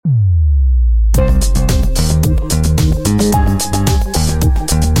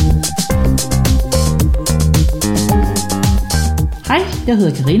Jeg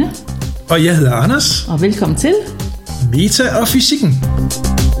hedder Karina. Og jeg hedder Anders. Og velkommen til Meta og Fysikken.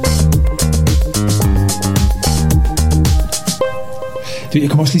 Jeg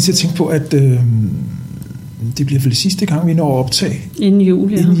kommer også lige til at tænke på, at det bliver vel det sidste gang, vi når at optage. Inden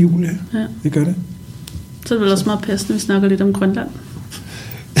jul, ja. Inden jul, ja. Det gør det. Så er det vel også meget passende, vi snakker lidt om Grønland.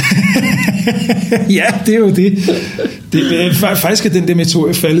 Ja, det er jo det. Faktisk er den der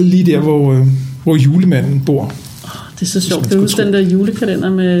metode faldet lige der, hvor julemanden bor. Det er så sjovt. Det er huske den der julekalender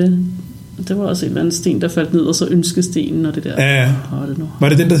med... Det var også en eller anden sten, der faldt ned, og så ønskestenen og det der. Ja. Var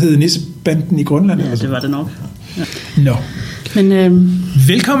det den, der hed Nissebanden i Grønland? Ja, det var det nok. Ja. Nå. Men,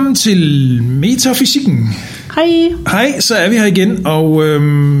 velkommen til Meta og Fysikken. Hej. Hej, så er vi her igen, og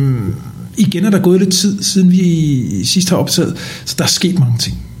igen er der gået lidt tid, siden vi sidst har optaget, så der er sket mange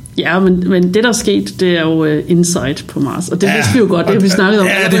ting. Ja, men det der er sket, det er jo Insight på Mars, og det vidste vi jo godt, det har vi snakket om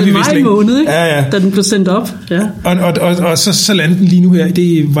det i maj måned, ikke? Ja. Da den blev sendt op. Ja. Og så landede den lige nu her,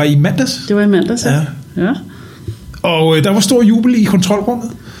 det var i mandags? Det var i mandags, ja. Og der var stor jubel i kontrolrummet,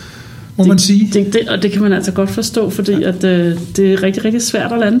 må man sige. Og det kan man altså godt forstå, fordi at, det er rigtig, rigtig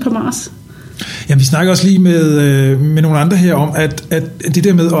svært at lande på Mars. Ja, vi snakker også lige med nogle andre her om, at det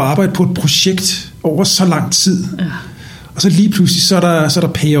der med at arbejde på et projekt over så lang tid, og så lige pludselig, så er der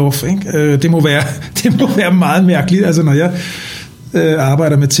payoff, ikke? Det må være meget mærkeligt. Altså, når jeg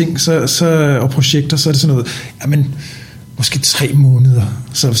arbejder med ting og projekter, så er det sådan noget, jamen, måske 3 måneder,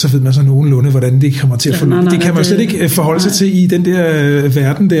 så ved man så nogenlunde, hvordan det kommer til at forløbe. Det kan man slet ikke forholde sig til i den der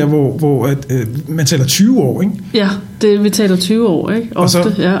verden der, hvor man taler 20 år, ikke? Ja, vi taler 20 år, ikke?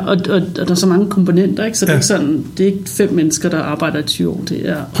 Ofte, og der er så mange komponenter, ikke? Så det er ikke sådan, det er ikke 5 mennesker, der arbejder i 20 år, det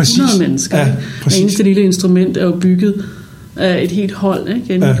er 100 mennesker. Ja, det eneste lille instrument er jo bygget af et helt hold,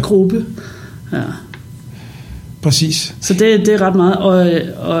 ikke? En gruppe. Ja. Præcis. Så det er ret meget,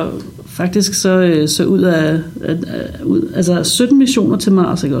 og faktisk så ud af altså 17 missioner til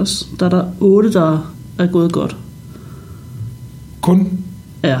Mars, ikke også? Der er der 8, der er gået godt. Kun?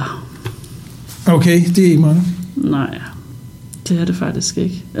 Ja. Okay, det er ikke mange. Nej, det er det faktisk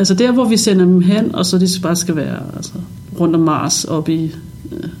ikke. Altså der, hvor vi sender dem hen, og så de bare skal være altså, rundt om Mars, og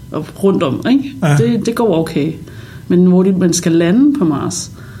rundt om, ikke? Ja. Det går okay. Men hvor man skal lande på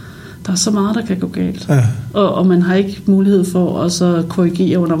Mars, der er så meget, der kan gå galt. Ja. Og man har ikke mulighed for også at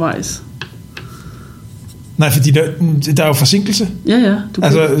korrigere undervejs. Nej, fordi der er jo forsinkelse. Ja.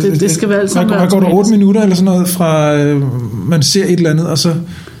 Det skal være alt sammen. Hvad går der 8 minutter eller sådan noget fra, man ser et eller andet, og så...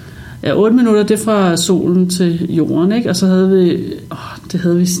 Ja, 8 minutter, det er fra solen til jorden, ikke? Og så havde vi...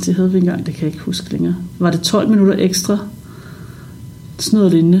 Det havde vi engang, det kan jeg ikke huske længere. Var det 12 minutter ekstra? Sådan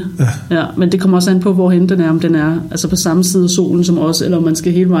noget lignende. Ja, men det kommer også an på, hvorhen den er. Om den er altså på samme side af solen som os, eller om man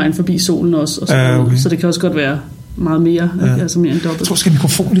skal hele vejen forbi solen også. Og okay. Så det kan også godt være meget mere, altså mere end dobbelt. Jeg tror, skal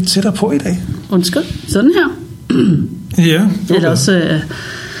mikrofonen lidt tættere på i dag. Undskyld, sådan her. Ja. Det er også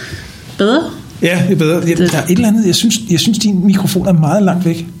bedre. Ja, det er bedre. Der er et eller andet, jeg synes din mikrofon er meget langt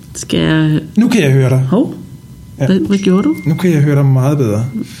væk. Skal jeg... Nu kan jeg høre dig. Hov. Ja. Hvad gjorde du? Nu kan jeg høre dig meget bedre.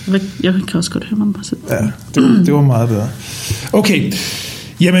 Jeg kan også godt høre mig selv. Ja, det var meget bedre. Okay,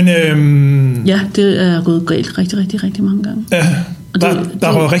 jamen... Ja, det er gået galt rigtig, rigtig, rigtig mange gange. Ja, der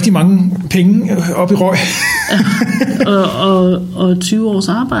har været rigtig mange penge op i røg. Ja, og 20 års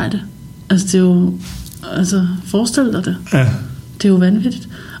arbejde. Altså, det er jo... Altså, forestil dig det. Ja. Det er jo vanvittigt.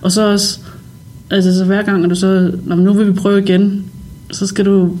 Og så også... Altså, så hver gang, når du så... Nu vil vi prøve igen... Så skal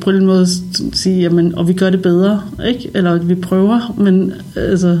du på en måde sige, jamen, og vi gør det bedre, ikke? Eller vi prøver, men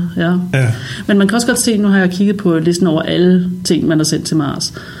altså, ja. Men man kan også godt se, nu har jeg kigget på listen over alle ting, man har sendt til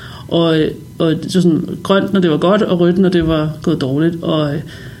Mars. Og så sådan grønt, når det var godt, og rødt, når det var gået dårligt. Og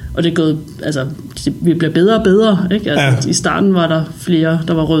det er gået, altså, vi bliver bedre og bedre, ikke? Altså, i starten var der flere,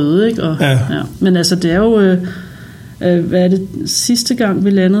 der var røde, ikke? Og, Men altså, det er jo, hvad er det, sidste gang vi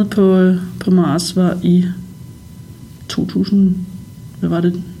landede på Mars var i 2000. Hvad var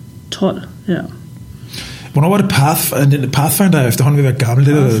det? 12, ja. Hvornår var det Pathfinder efterhånden vil være gammel?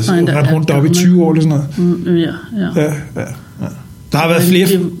 Det er ret rundt deroppe i 20 år eller sådan noget. Ja. Der har været flere...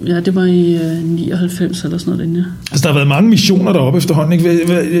 Det var i 99 eller sådan noget lignende. Altså, der har været mange missioner deroppe efterhånden, ikke?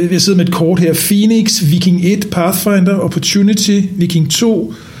 Vi har siddet med et kort her. Phoenix, Viking 1, Pathfinder, Opportunity, Viking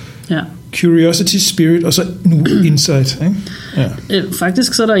 2, Curiosity, Spirit, og så nu Insight, ikke? Ja.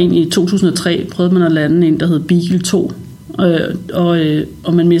 Faktisk så er der en i 2003, prøvede man at lande en, der hed Beagle 2.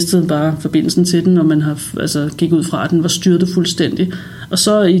 Og man mistede bare forbindelsen til den, og man gik ud fra, at den var styrtet fuldstændig. Og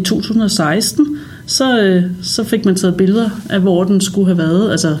så i 2016, så fik man taget billeder af, hvor den skulle have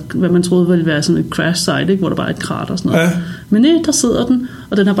været, altså hvad man troede ville være sådan et crash site, ikke? Hvor der bare er et krater og sådan noget. Ja. Men nej, der sidder den,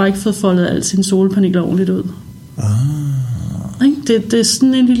 og den har bare ikke fået foldet alle sine solpaneler ordentligt ud. Det er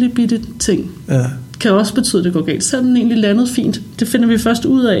sådan en lille bitte ting. Ja. kan også betyde, at det går galt. Selvom den egentlig landede fint. Det finder vi først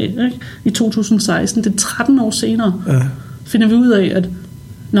ud af, ikke? I 2016. Det er 13 år senere. Ja. Finder vi ud af, at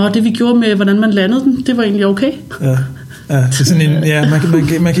det vi gjorde med, hvordan man landede den, det var egentlig okay. Ja, det er sådan en,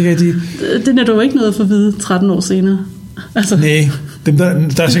 man kan ikke rigtig... Det er jo ikke noget for at vide 13 år senere. Altså. Nej,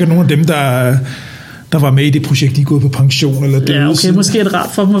 der er sikkert nogle af dem, der var med i det projekt, de er gået på pension eller døde. Ja, okay, måske er det rart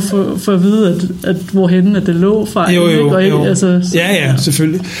for dem at få at vide, at hvorhenne at det lå fejl. Jo. Altså, ja,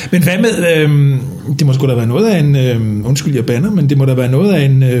 selvfølgelig. Men hvad med, det må sgu da være noget af en, undskyld jeg bander, men det må da være noget af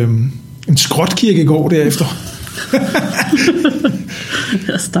en skrotkirkegård derefter.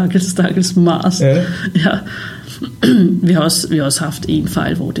 Ja, stakkels Mars. Ja. Vi har også haft en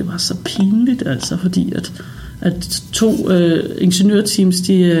fejl, hvor det var så pinligt, altså fordi at 2 ingeniørteams,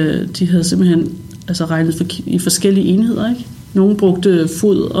 de havde simpelthen regnet i forskellige enheder, ikke? Nogle brugte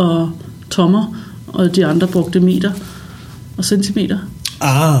fod og tommer, og de andre brugte meter og centimeter.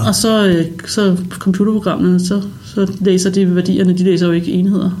 Og så computerprogrammerne, så læser de værdierne, de læser jo ikke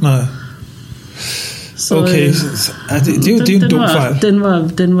enheder. Nej. Så, okay, det er jo en dum fejl.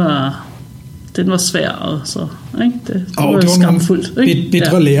 Den var svær, og så, ikke? Det var skamfuldt.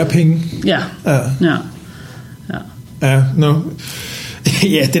 Bedre lærepenge. Ja.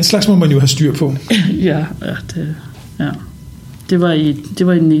 Ja, den slags må man jo have styr på. Det var i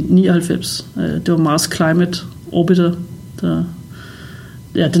 99. Det var Mars Climate Orbiter.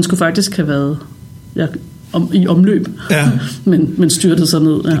 Den skulle faktisk have været i omløb, men styrtede sig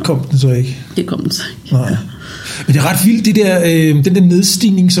ned. Det kom den så ikke. Nej. Ja. Men det er ret vildt, den der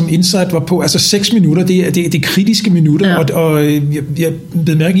nedstigning, som InSight var på, altså 6 minutter, det er kritiske minutter, og jeg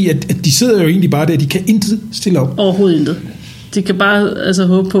ved mærke i, at de sidder jo egentlig bare der, de kan intet stille op. Overhovedet intet. De kan bare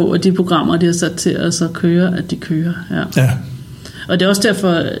håbe på, at de programmer, de har sat til at køre, at de kører. Ja. Og det er også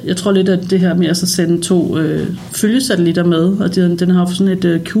derfor, jeg tror lidt, at det her med at sende 2 følgesatellitter med, og den har sådan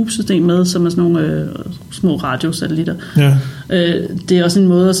et CUBE-system med, som er sådan nogle små radiosatellitter. Ja. Det er også en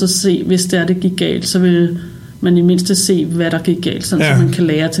måde at så se, hvis det gik galt, så vil man i mindste se, hvad der gik galt, så man kan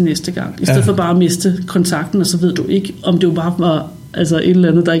lære til næste gang. I stedet for bare at miste kontakten, og så ved du ikke, om det jo bare var et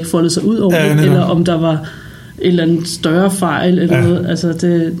eller andet, der ikke foldede sig ud over det, eller om der var et eller andet større fejl eller noget. Altså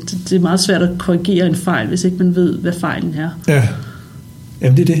det er meget svært at korrigere en fejl, hvis ikke man ved, hvad fejlen er. Ja.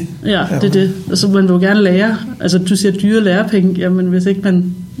 Jamen det er det. Ja, det er det. Altså man vil jo gerne lære. Altså du siger dyre lærepenge, jamen hvis ikke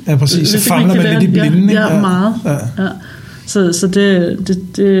man... Ja, præcis. Så famler man lidt i blinden. Ja, meget. Ja. Så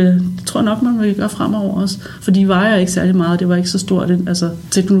det tror jeg nok, man vil gøre fremover også. For de vejer ikke særlig meget. Det var ikke så stort. Altså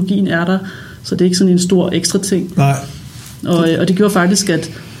teknologien er der, så det er ikke sådan en stor ekstra ting. Nej. Og det gjorde faktisk,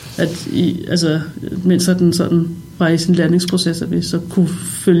 at mens den sådan var i sin landingsproces, at vi så kunne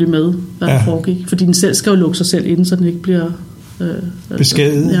følge med, hvad der foregik. Fordi den selv skal jo lukke sig selv inden, så den ikke bliver...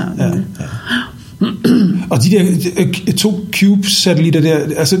 beskadiget. Ja. Og de der 2 CUBE-satellitter der,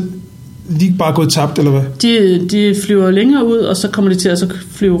 altså de er bare gået tabt, eller hvad? De flyver længere ud, og så kommer de til at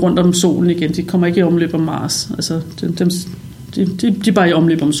flyve rundt om solen igen. De kommer ikke i omløb om Mars. Altså, de er bare i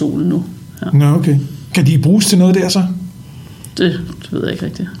omløb om solen nu. Ja. Nå, okay. Kan de bruges til noget der så? Det ved jeg ikke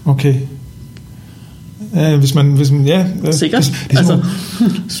rigtigt. Okay. Ja, hvis man sikkert. Det er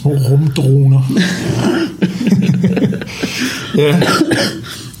små rumdroner.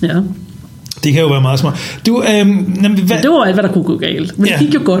 Ja. Det kan jo være meget smart. Det var alt, hvad der kunne gå galt. Men det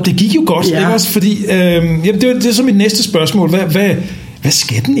gik jo godt. Det gik jo godt, ikke også? Fordi, det er så mit næste spørgsmål. Hvad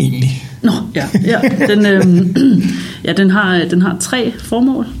skal den egentlig? Nå, ja. Den har 3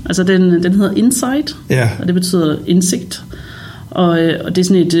 formål. Altså, den hedder InSight, og det betyder indsigt. Og det er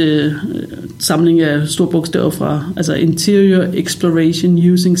sådan et samling af store bogstaver fra Interior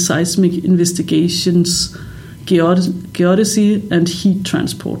Exploration Using Seismic Investigations, Geodesy and Heat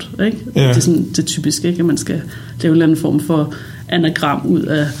Transport. Ikke? Ja. Det er sådan det typiske, ikke? At man skal lave en eller anden form for anagram ud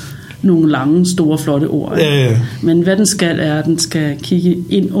af nogle lange, store, flotte ord. Ja. Men hvad den skal, er, at den skal kigge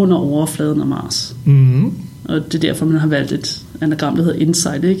ind under overfladen af Mars. Mm-hmm. Og det er derfor, man har valgt et anagram, der hedder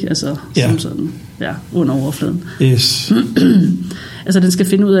InSight, ikke? Altså som sådan, under overfladen. Yes. Altså den skal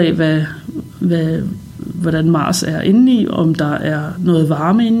finde ud af, hvordan Mars er indeni, om der er noget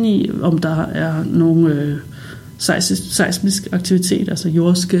varme indeni, om der er nogle seismisk aktivitet, altså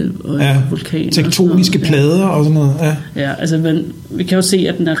jordskælv og vulkaner. Tektoniske plader og sådan noget. Ja, altså vi kan jo se,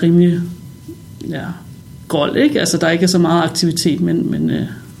 at den er rimelig gold, ikke? Altså der er ikke så meget aktivitet, men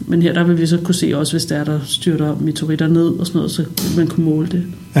her der vil vi så kunne se også, hvis der styrter meteoritter ned og sådan noget, så man kunne måle det.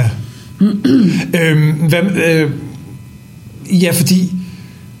 Ja. Fordi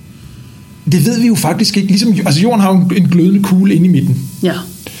det ved vi jo faktisk ikke. Ligesom, altså jorden har jo en glødende kugle inde i midten. Ja.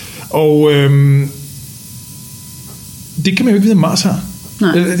 Og det kan man jo ikke vide, om Mars har.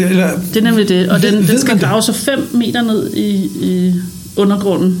 Nej, det er nemlig det. Og den skal grave sig 5 meter ned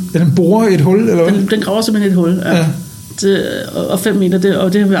undergrunden. Den borer et hul, eller hvad? Den graver simpelthen et hul, ja. Og 5 meter,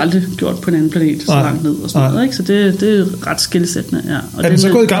 og det har vi aldrig gjort på en anden planet, så langt ned og sådan noget, ikke? Så det er ret skelsættende, ja. Og er den så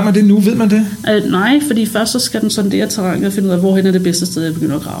gået i gang med det nu, ved man det? Nej, fordi først så skal den sondere terrænet og finde ud af, hvorhen er det bedste sted, at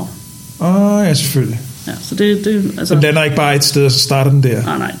begynde at grave. Ja, selvfølgelig. Ja, så det altså, den lander ikke bare et sted, og så starter den der?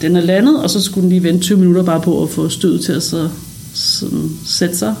 Nej, den er landet, og så skulle den lige vente 20 minutter bare på at få stødet til at så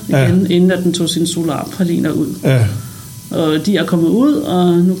sætte sig igen, inden at den tog sine solarpraliner ud. Ja. Og de er kommet ud,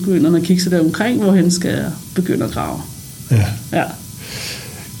 og nu begynder den at kigge sig der omkring, hvorhen skal jeg begynde at grave. Ja.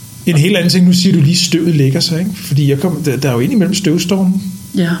 En helt anden ting, nu siger du lige, støvet lægger sig, ikke? Fordi der er jo indimellem støvstormen.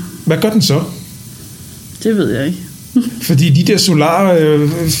 Ja. Hvad gør den så? Det ved jeg ikke. Fordi de der solar... ja.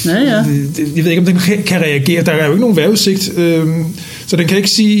 Jeg ved ikke, om den kan reagere. Der er jo ikke nogen vejrudsigt, så den kan ikke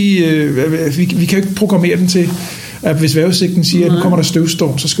sige... vi kan ikke programmere den til, at hvis vejrudsigten siger, at nu kommer der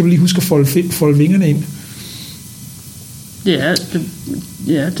støvstorm, så skal du lige huske at folde vingerne ind.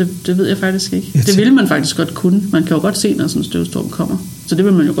 Det ved jeg faktisk ikke. Det ville man faktisk godt kunne. Man kan jo godt se, når sådan en støvstorm kommer. Så det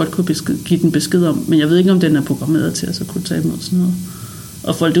vil man jo godt kunne give den besked om. Men jeg ved ikke, om den er programmeret til at så kunne tage imod sådan noget.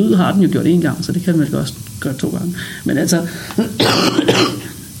 Og folde det ud har den jo gjort 1 gang, så det kan man vel også gøre 2 gange. Men altså...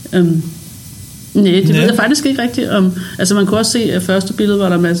 nej, det ved jeg faktisk ikke rigtigt om. Altså man kunne også se, at første billede var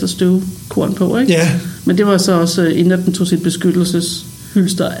der masser af støvkorn på, ikke? Ja. Men det var så også, inden at den tog sit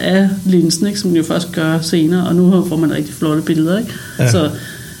beskyttelseshylster af linsen, ikke? Som den jo først gør senere, og nu får man rigtig flotte billeder, ikke? Ja. Så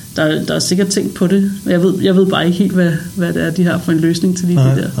der er sikkert tænkt på det. Jeg ved bare ikke helt, hvad det er, de har for en løsning til lige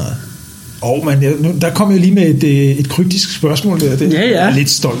det der. Men der kom jeg lige med et kryptisk spørgsmål der. Det er jeg lidt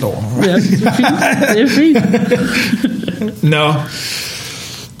stolt over. Ja, det er fint. Nå.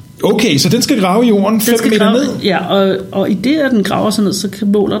 Okay, så den skal grave i jorden 5 meter ned? Ja, og i det, at den graver sig ned, så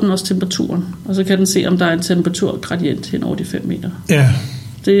måler den også temperaturen. Og så kan den se, om der er en temperaturgradient hen over de 5 meter. Ja.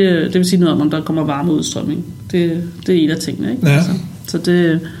 Det vil sige noget om der kommer varmeudstrømning. Det er en af tingene, ikke? Ja. Altså, så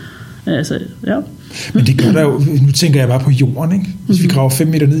det... Altså, ja. Men det gør der jo... Nu tænker jeg bare på jorden, ikke? Hvis vi graver 5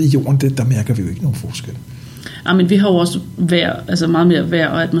 meter ned i jorden, der mærker vi jo ikke nogen forskel. Ja, men vi har jo også vejr, altså meget mere vejr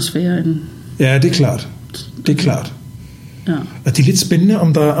og atmosfære end... Ja, det er klart. Det er klart. Ja. Og det er lidt spændende,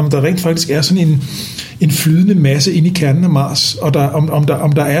 om der rent faktisk er sådan en flydende masse inde i kernen af Mars, og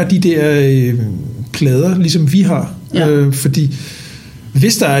om der er de der plader, ligesom vi har. Ja. Fordi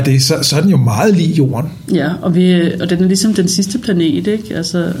hvis der er det, så er den jo meget lig jorden. Ja, og den er ligesom den sidste planet, ikke?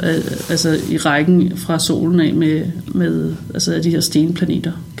 Altså i rækken fra solen af med altså de her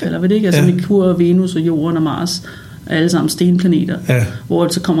stenplaneter, kalder vi det, ikke? Altså Merkur, Venus og Jorden og Mars er alle sammen stenplaneter, hvor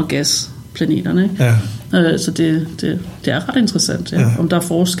så kommer gasplaneterne, ikke? Ja. Så det er ret interessant, ja. Om der er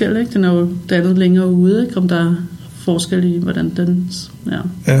forskel, ikke? Den er jo dannet længere ude, ikke? Om der er forskel i, hvordan den...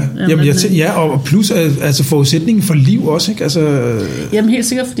 Og plus altså forudsætningen for liv også, ikke? Altså... Jamen helt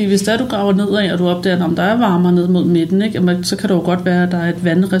sikkert, fordi hvis du graver nedad, og du opdager, om der er varmere ned mod midten, ikke? Så kan det jo godt være, at der er et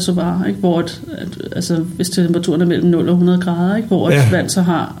vandreservoir, ikke? Hvor altså, hvis temperaturen er mellem 0 og 100 grader, ikke? Hvor et vand så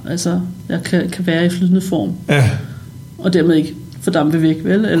har, altså, kan være i flydende form. Ja. Og dermed ikke fordampe væk,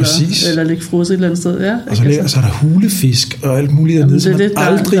 vel? Eller ligge frosset et eller andet sted. Ja, og så er der hulefisk og alt muligt dernede, som man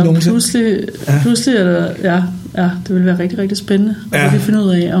aldrig nogensinde... Pludselig er der... Ja, det vil være rigtig, rigtig spændende at finde ud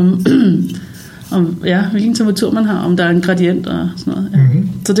af, om hvilken temperatur man har, om der er en gradient og sådan noget. Ja. Mm-hmm.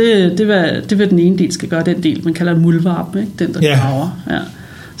 Så det vil den ene del skal gøre, den del, man kalder muldvarp, ikke? Den, der graver. Ja.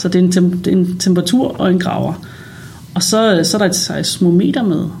 Så det er en temperatur og en graver. Og så er der et seismometer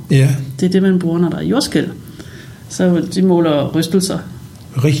med. Ja. Det er det, man bruger, når der er jordskælv. Så de måler rystelser.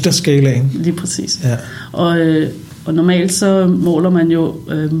 Richterskalaen. Lige præcis. Ja. Og normalt så måler man jo...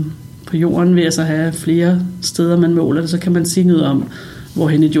 på jorden ved at så have flere steder, man måler det, så kan man sige noget om,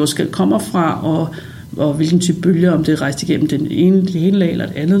 hvorhen et jordskælv kommer fra, og hvilken type bølger, om det er rejst igennem det ene lag eller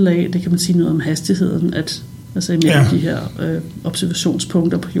et andet lag. Det kan man sige noget om hastigheden, altså imellem de her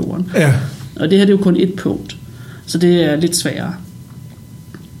observationspunkter på jorden. Ja. Og det her det er jo kun et punkt, så det er lidt sværere.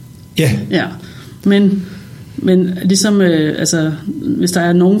 Ja. Men ligesom, altså, hvis der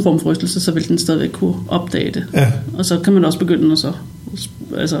er nogen form for rystelse, så vil den stadigvæk kunne opdage det. Ja. Og så kan man også begynde at så,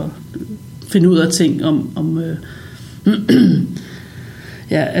 altså, finde ud af ting om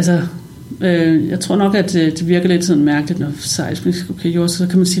jeg tror nok, at det virker lidt sådan mærkeligt, når seismisk så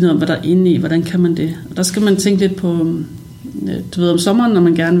kan man sige noget om, hvad der er inde i, hvordan kan man det. Og der skal man tænke lidt på, du ved, om sommeren, når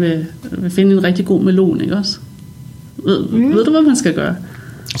man gerne vil finde en rigtig god melon, ikke også? Ved du, hvad man skal gøre?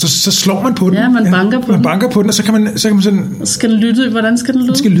 Så slår man på den. Ja, man banker på den. Man banker på den, og så kan man sådan... Skal den lyde? Hvordan skal den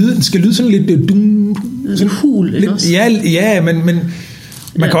lyde? Den skal lyde sådan lidt... Sådan hul, ikke også? Ja, men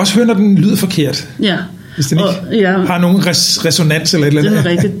man kan også høre, når den lyder forkert. Ja. Hvis den ikke har nogen resonans eller et eller andet.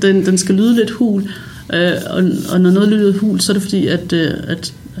 Det er rigtigt. Den skal lyde lidt hul. Og når noget lyder hul, så er det fordi,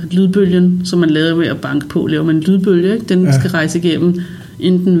 lydbølgen, som man lavede ved at banke på, laver man en lydbølge, ikke? Den skal rejse igennem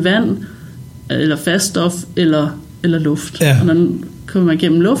enten vand, eller fast stof, eller luft. Ja. Og når den kommer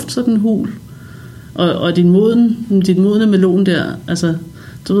igennem luft, så er den hul. Og dit modne melon der, altså,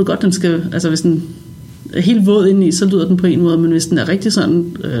 du ved godt, den skal, altså hvis den er helt våd indeni, så lyder den på en måde, men hvis den er rigtig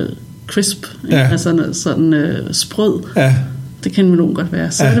sådan crisp, altså sådan sprød, det kan en melon godt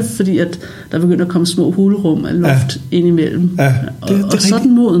være, så er det fordi, at der begynder at komme små hulrum af luft ind imellem. Ja. Og så er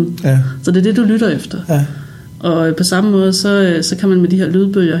den moden. Ja. Så det er det, du lytter efter. Ja. Og på samme måde, så kan man med de her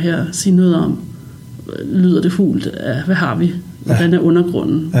lydbølger her sige noget om, lyder det hult? Hvad har vi? Hvordan er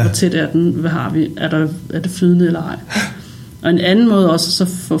undergrunden? Hvor tæt er den? Hvad har vi? Er det flydende eller ej? Og en anden måde også så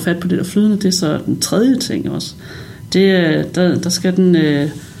få fat på det der flydende, det er så den tredje ting også. Der skal den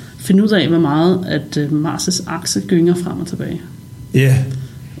finde ud af, hvor meget at Mars' akse gynger frem og tilbage. Ja. Yeah.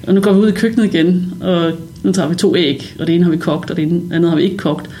 Og nu går vi ud i køkkenet igen, og nu tager vi 2 æg, og det ene har vi kogt, og det andet har vi ikke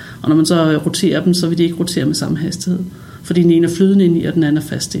kogt. Og når man så roterer dem, så vil de ikke rotere med samme hastighed. Fordi den ene er flydende ind i, og den anden er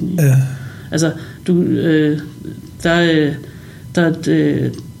fast ind i. Ja. Altså, det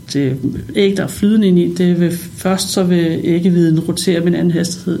æg, der er flydende ind i, det vil først så vil æggeviden rotere med en anden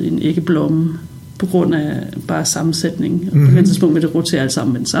hastighed end æggeblomme, på grund af bare sammensætning. Og på et tidspunkt vil det rotere alt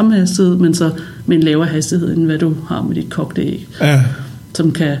sammen med den samme hastighed, men så med en lavere hastighed, end hvad du har med dit kogte æg. Ja.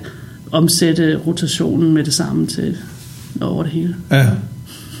 Som kan omsætte rotationen med det samme til over det hele. Ja.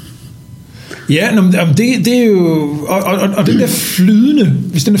 Ja, det er jo... Og den der flydende,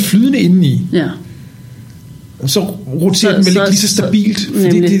 hvis den er flydende indeni, så roterer den vel ikke lige så stabilt,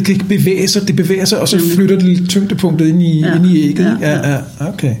 fordi det kan ikke bevæge sig, og så flytter det tyngdepunktet ind i ægget. Ja,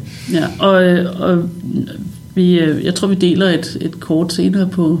 okay. Ja, og jeg tror, vi deler et kort senere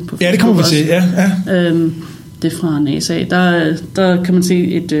på Facebook. Ja, det kommer vi til, ja. Det er fra NASA. Der kan man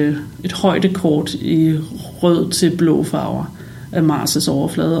se et højdekort i rød til blå farver af Mars'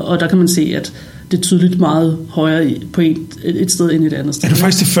 overflade, og der kan man se, at det er tydeligt meget højere på et sted end et andet sted. Det var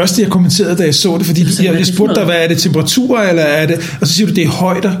faktisk det første, jeg kommenterede, da jeg så det, fordi jeg spurgte dig, hvad er det, temperaturer, eller er det, og så siger du, det er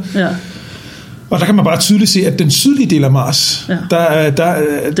højder. Ja. Og der kan man bare tydeligt se, at den sydlige del af Mars,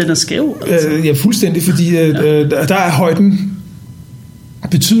 den er skæv. Altså. Ja, fuldstændig, fordi der er højden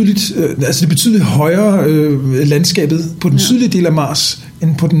betydeligt, altså det betydeligt højere landskabet på den sydlige del af Mars,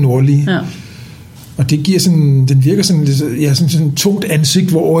 end på den nordlige. Ja. Og det giver sådan, den virker sådan sådan et tungt ansigt,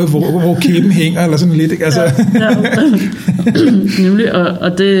 hvor kæben hænger, eller sådan lidt, ikke? Altså. Nemlig,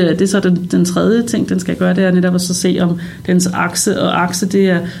 og det er så den tredje ting, den skal gøre, det er netop at så se om dens akse, og akse, det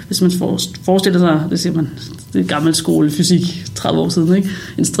er, hvis man forestiller sig, det siger man, det er gammel skolefysik, 30 år siden, ikke?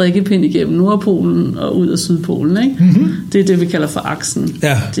 En strikkepind igennem Nordpolen og ud af Sydpolen, ikke? Mm-hmm. Det er det, vi kalder for aksen.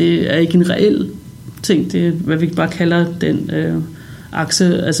 Ja. Det er ikke en reel ting, det er, hvad vi bare kalder den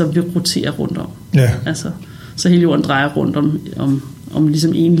akse, altså vi roterer rundt om. Ja. Altså, så hele jorden drejer rundt om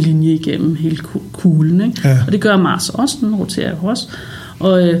ligesom en linje igennem hele kuglen, ikke? Ja. Og det gør Mars også, den roterer jo også.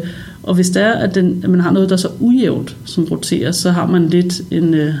 Og hvis det er, at man har noget, der er så ujævnt, som roterer, så har man lidt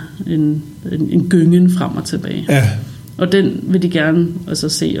en gyngen frem og tilbage. Ja. Og den vil de gerne altså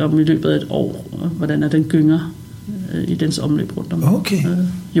se om i løbet af et år, hvordan er den gynger i dens omløb rundt om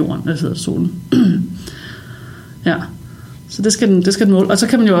jorden, altså solen. Ja. Så det skal den måle. Og så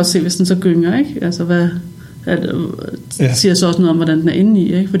kan man jo også se, hvis den så gynger, ikke? Altså, siger så også noget om, hvordan den er inde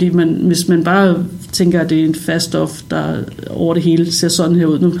i, ikke? Fordi hvis man bare tænker, at det er en fast stof, der over det hele ser sådan her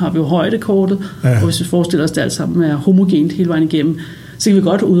ud. Nu har vi jo højdekortet, og hvis vi forestiller os, det alt sammen er homogent hele vejen igennem, så kan vi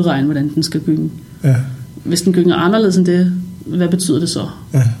godt udregne, hvordan den skal gynge. Ja. Hvis den gynger anderledes end det, hvad betyder det så?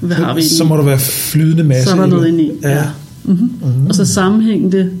 Ja. Hvad har vi så må der være flydende masse. Så er der noget inde i. Ja. Mm-hmm. Mm-hmm. Og så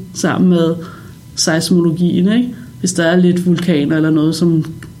sammenhænge det sammen med seismologien, ikke? Hvis der er lidt vulkaner eller noget, som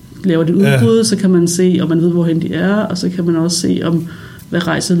laver det udbrud, så kan man se, om man ved, hvorhen de er, og så kan man også se, om hvad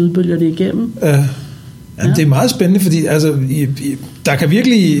rejser lydbølgerne igennem. Ja. Det er meget spændende, fordi altså, der kan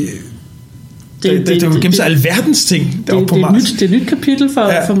virkelig... Der kan gennem sig alverdens ting deroppe på Mars. Det er et nyt kapitel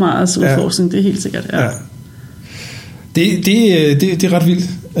for Mars udforskning, det er helt sikkert. Ja. Ja. Det er ret vildt.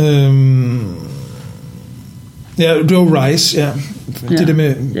 Ja, det var RISE, ja. Det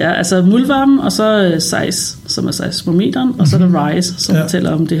med... Ja, altså muldvarpen, og så SEIS, som er seismometeren, og så er der RISE, som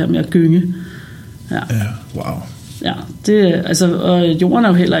fortæller om det her med at gynge. Ja, wow. Ja, det, altså, og jorden er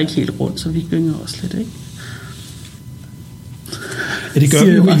jo heller ikke helt rundt, så vi gynger også lidt, ikke? Ja, det gør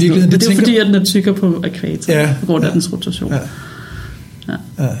vi jo i virkeligheden. Det er jo fordi, at den er tykker på ækvator, på grund af dens rotation. Ja.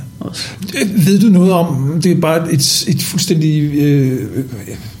 Også. Ved du noget om, det er bare et fuldstændig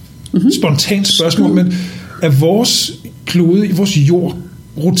spontant spørgsmål, men er vores klode, i vores jord,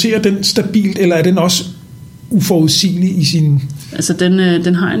 roterer den stabilt, eller er den også uforudsigelig i sin... Altså,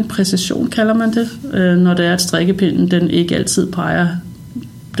 den har en præcision, kalder man det, når det er, at strikkepinden, den ikke altid peger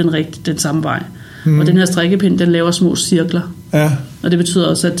den samme vej. Og den her strikkepind, den laver små cirkler. Ja. Og det betyder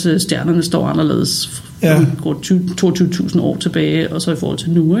også, at stjernerne står anderledes. Ja. Går 22.000 år tilbage, og så i forhold til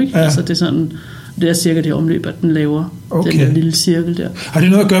nu, ikke? Ja. Altså det er sådan, det er cirka det omløb, at den laver den der lille cirkel der. Har det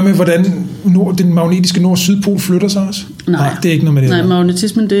noget at gøre med, hvordan den magnetiske nord-sydpol flytter sig også? Nej, det er ikke noget med det. Nej,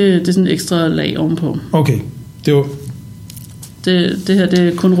 magnetismen, det er sådan en ekstra lag ovenpå. Okay, det var... Det her, det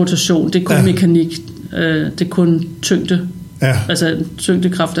er kun rotation, det er kun mekanik, det er kun tyngde. Ja. Altså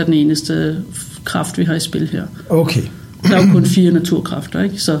tyngdekraft er den eneste kraft, vi har i spil her. Okay. Der er jo kun 4 naturkræfter,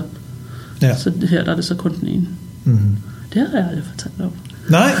 ikke? Så her der er det så kun den ene. Mm-hmm. Det har jeg aldrig fortalt om.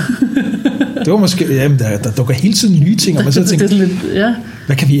 Nej, det var måske... Jamen, der dukker hele tiden nye ting, og man så tænker,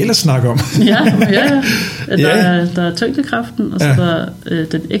 hvad kan vi ellers snakke om? Der er tyngdekraften, og så der er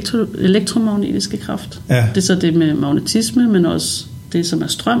den elektromagnetiske kraft. Ja. Det er så det med magnetisme, men også det, som er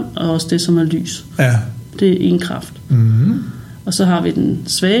strøm, og også det, som er lys. Ja. Det er en kraft. Mm-hmm. Og så har vi den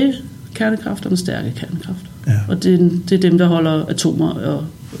svage kernekraft og den stærke kernekraft. Ja. Og det er dem, der holder atomer, og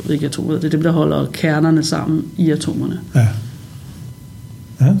ikke atomer, det er dem, der holder kernerne sammen i atomerne. Ja.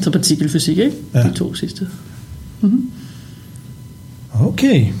 Ja. Så partikelfysik, ikke? Ja. De 2 sidste. Mm-hmm.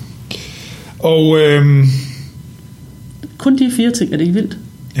 Okay. Og kun de 4 ting, er det ikke vildt?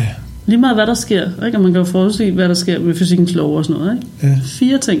 Ja. Lige meget hvad der sker, ikke? Og man kan jo forudse, hvad der sker med fysikkens lov og sådan noget, ikke? Ja.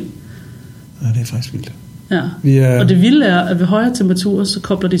 4 ting. Ja, det er faktisk vildt. Ja. Og det vilde er, at ved højere temperaturer, så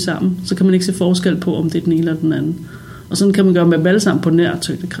kobler de sammen. Så kan man ikke se forskel på, om det er den ene eller den anden. Og sådan kan man gøre med dem alle sammen på nær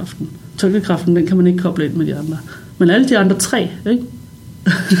tyngdekraften. Tyngdekraften, den kan man ikke koble ind med de andre. Men alle de andre 3, ikke?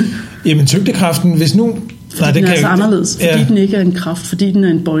 Jamen tyngdekraften, hvis nu... Fordi den er altså anderledes. Fordi den ikke er en kraft. Fordi den er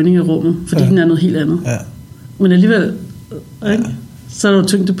en bøjning af rummet. Fordi den er noget helt andet. Ja. Men alligevel... Ikke? Så er der jo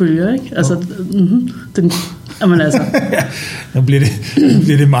tyngdebølger, ikke? Altså... Den... Jamen altså... Nu bliver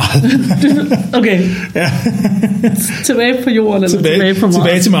det meget. Okay. Ja. Tilbage på jorden, eller tilbage på Mars.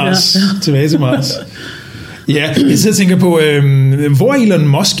 Tilbage til Mars. Ja. Tilbage til Mars. Ja, jeg sidder og tænker på, hvor er Elon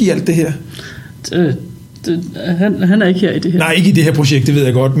Musk i alt det her? Han er ikke her i det her. Nej, ikke i det her projekt, det ved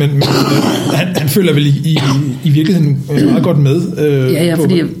jeg godt, men han følger vel i virkeligheden meget godt med.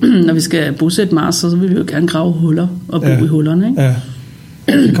 Fordi når vi skal bosætte Mars, så vil vi jo gerne grave huller og bo i hullerne, ikke? Ja.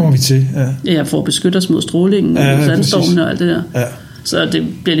 Det kommer vi til, ja. For at beskytte os mod strålingen og sandstormen og alt det der. Ja. Så det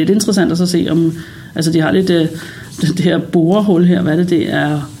bliver lidt interessant at så se, om... Altså, de har lidt... det her borehul her, hvad det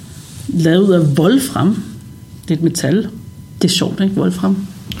er lavet af wolfram. Det er et metal. Det er sjovt, ikke? Wolfram.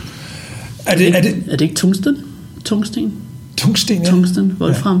 Er det ikke tungsten? Tungsten, ja. Tungsten,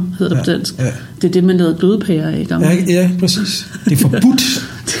 wolfram hedder det på dansk. Ja. Det er det, man lavede glødepærer af i gamle. Ja, præcis. Det er forbudt.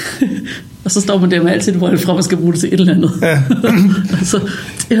 Og så står man der med altid wolfram og skal bruge det til et eller andet. Ja. Altså,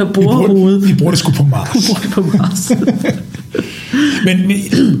 det her borehoved. Vi bruger det sgu på Mars. men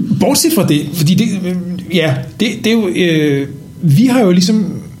bortset fra det, fordi det er jo... vi har jo ligesom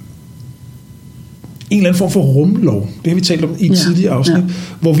en eller anden form for rumlov. Det har vi talt om i et tidligere afsnit,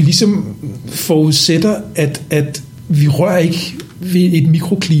 hvor vi ligesom forudsætter, at vi rører ikke ved et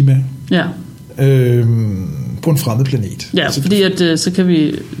mikroklima på en fremmed planet. Ja, altså, fordi at så kan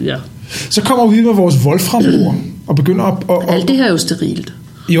vi... Ja. Så kommer vi med vores wolfram-ord og begynder at... Alt det her er jo sterilt.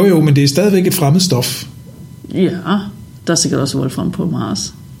 Jo, men det er stadigvæk et fremmed stof. Ja, der er sikkert også wolfram på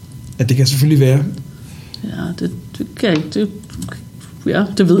Mars. Ja, det kan selvfølgelig være. Ja, det kan jeg ikke...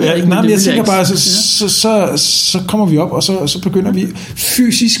 det ved jeg ikke. Nej, men jeg tænker bare, så kommer vi op, og så begynder vi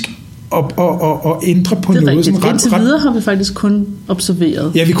fysisk at ændre på noget. Det er indtil videre har vi faktisk kun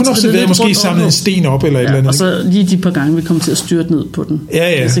observeret. Ja, vi kun observeret, måske samlet en sten op eller et eller andet. Og så lige de par gange, vi kommer til at styrte ned på den. Ja.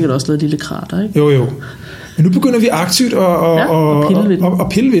 Det er sikkert også lavet et lille krater, ikke? Jo. Men nu begynder vi aktivt at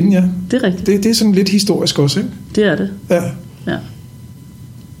pille ved den, ja. Det er rigtigt. Det er sådan lidt historisk også, ikke? Det er det. Ja.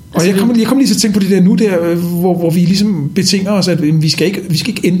 Og jeg kommer lige til at tænke på det der nu, hvor vi ligesom betinger os, at vi skal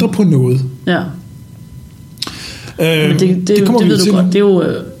ikke ændre på noget. Ja. Men det kommer vi ved du godt. Det er jo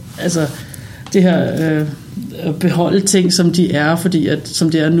altså det her at beholde ting som de er, fordi at som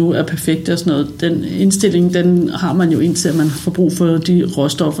det er nu er perfekte og sådan noget. Den indstilling, den har man jo indtil at man får brug for de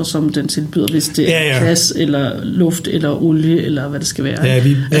råstoffer som den tilbyder, hvis det er plads eller luft eller olie eller hvad det skal være. Ja,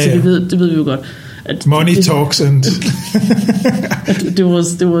 det ved vi jo godt. Money talks and... det var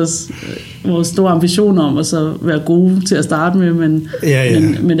vores store ambition om at så være gode til at starte med,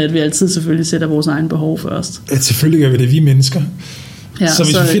 men at vi altid selvfølgelig sætter vores egen behov først. Ja, selvfølgelig gør vi det, vi mennesker. Ja, så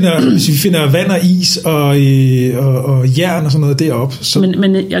hvis vi finder vand og is og jern og sådan noget deroppe... Så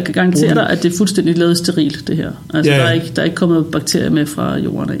men jeg kan garantere dig, at det er fuldstændig lavet sterilt, det her. Altså, der er ikke kommet bakterier med fra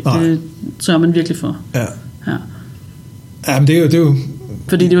jorden af. Det sørger man virkelig for. Ja. Ja, men det er jo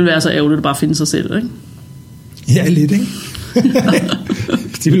fordi det vil være så ærgerligt at bare finde sig selv, ikke? Ja, lidt, ikke?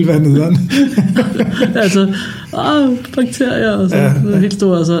 De ville være nederen. Altså, bakterier og så. Ja. Det er helt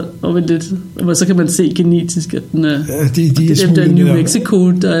stort, og så kan man se genetisk, at den er... Ja, de er dem, der er New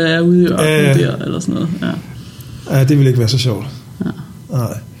Mexico, der er ude i ørkenen der, eller sådan noget. Ja, det vil ikke være så sjovt. Ja.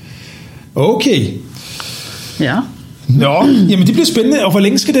 Nej. Okay. Ja. Nå, jamen det bliver spændende. Og hvor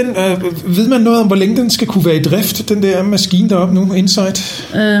længe skal den... ved man noget om, hvor længe den skal kunne være i drift, den der maskine deroppe nu, Insight?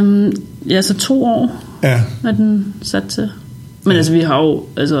 Ja, så 2 år er den sat til. Men altså, vi har jo...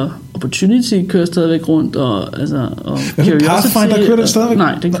 Altså, Opportunity kører stadigvæk rundt, og Pathfinder kører den stadigvæk?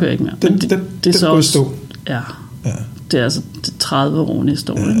 Nej, den kører ikke mere. Den så også stå. Ja. Det er altså 30 år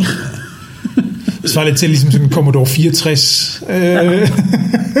næste år, ikke? Det svarer lidt til ligesom sådan en Commodore 64.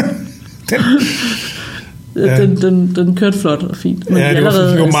 Den kørte flot og fint. Men ja,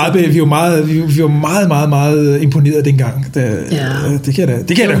 vi var meget imponeret dengang. Det kan jeg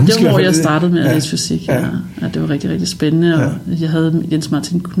da huske. Det var, hvor jeg startede med at læse fysik. Ja, det var rigtig, rigtig spændende. Og jeg havde Jens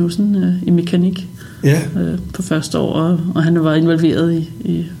Martin Knudsen i mekanik på første år, og han var involveret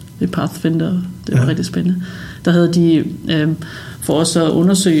i Pathfinder. Det var rigtig spændende. Der havde de... For også at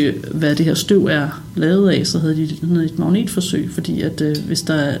undersøge, hvad det her støv er lavet af, så havde de et magnetforsøg, fordi at hvis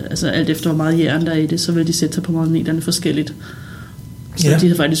der altså alt efter hvor meget jern der er i det, så vil de sætte sig på magneterne forskelligt. Så de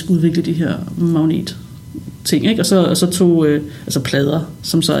havde faktisk udviklet de her magnet-ting, ikke? Og så tog altså plader,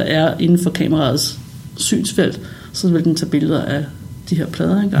 som så er inden for kameraets synsfelt, så ville den tage billeder af de her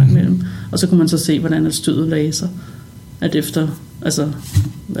plader en gang imellem, og så kunne man så se, hvordan stødet lagde sig, alt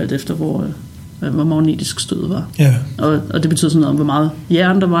efter hvor magnetisk stød var. Ja. Og det betyder sådan noget om, hvor meget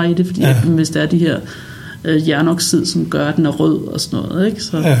jern der var i det, fordi hvis der er de her jernoxid, som gør, at den er rød og sådan noget, ikke?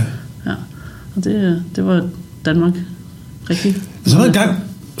 Så, og det var Danmark rigtig. Sådan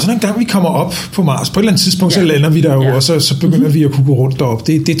en gang vi kommer op på Mars, på et eller andet tidspunkt, så lander vi der jo, og så begynder vi at kunne gå rundt derop.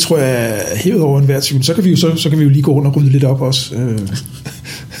 Det tror jeg er hævet over enhver tvivl. Så kan vi jo lige gå rundt og rydde lidt op også.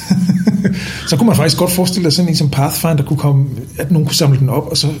 Så kunne man faktisk godt forestille sig sådan en som Pathfinder kunne komme, at nogen kunne samle den op,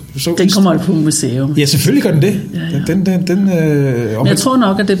 og så den kommer på museum. Ja, selvfølgelig gør den det. Men jeg tror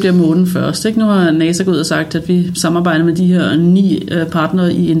nok, at det bliver månen først. Ikke? Nu har NASA gået ud og sagt, at vi samarbejder med de her 9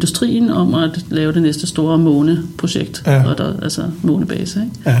 partnere i industrien om at lave det næste store måneprojekt, og der altså månebase.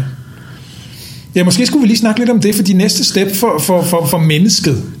 Ikke? Ja, måske skulle vi lige snakke lidt om det, for de næste step for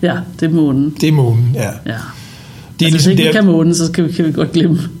mennesket. Ja, det er månen. Det er månen, ja. Det er ligesom hvis ikke vi kan månen, så kan vi godt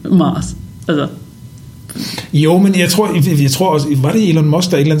glemme Mars. Altså. Jo, men jeg tror også, var det Elon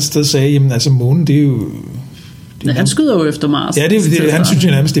Musk, der et eller andet sted sagde, jamen altså månen, det er jo... Han skyder jo efter Mars. Ja, han synes jo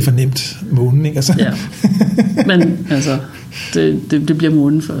nærmest, det er for nemt, månen, ikke? Altså. Ja. Men altså, det bliver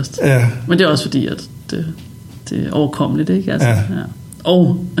månen først. Ja. Men det er også fordi, at det er overkommeligt, ikke? Altså,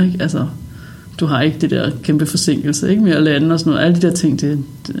 Og, ikke? Altså, du har ikke det der kæmpe forsinkelse, ikke? Med at lande og sådan noget. Alle de der ting, det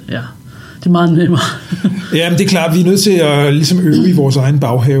er meget nemmere. Ja, men det er klart, vi er nødt til at ligesom øve i vores egen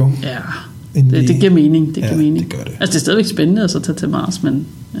baghave. Ja, det giver mening. Det gør det. Altså, det er stadigvæk spændende at så tage til Mars, men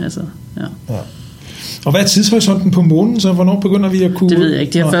altså, ja. Og hvad er tidshorisonten på månen, så hvornår begynder vi at kunne... Det ved jeg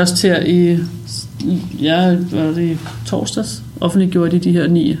ikke. De har først her var det i torsdags, offentliggjorde de her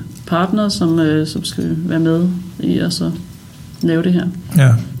 9 partnere, som skal være med i at så lave det her. Ja.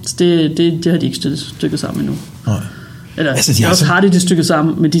 Så det har de ikke stykket sammen endnu. Nej. Eller altså, de også har det stykket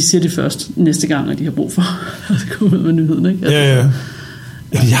sammen, men de siger det først næste gang, når de har brug for at komme ud med nyheden, ikke? Altså. Ja.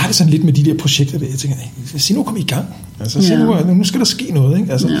 Jeg har det sådan lidt med de der projekter der. Jeg tænker, sig nu kom i gang. Altså, nu skal der ske noget,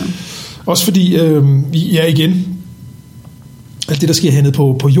 ikke? Altså, også fordi, igen, alt det, der sker hernede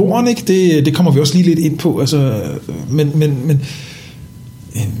på jorden, ikke? Det kommer vi også lige lidt ind på. Altså, men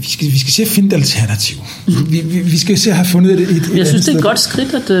vi skal se at finde et alternativ. Vi skal se at have fundet et jeg synes, det er et godt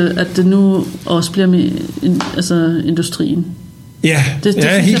skridt, at det nu også bliver med industrien. Ja, det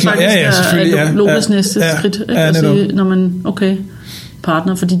helt klart. Ja, selvfølgelig. Er logisk næste skridt. Ikke? At sige, når man,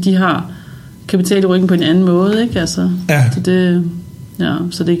 partner, fordi de har kapital i ryggen på en anden måde, ikke? Altså,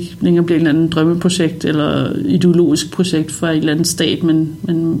 så det ikke længere bliver et eller andet drømmeprojekt eller ideologisk projekt for et eller andet stat,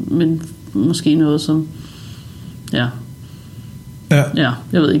 men måske noget som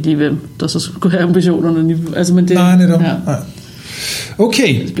jeg ved ikke lige, hvem der så skulle have ambitionerne. Altså, men det, nej.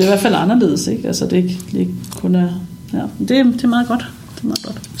 Okay. Det bliver i hvert fald anderledes, ikke? Altså, det ikke kun er... Ja, det er meget godt.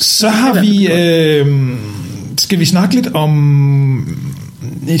 Så har vi... skal vi snakke lidt om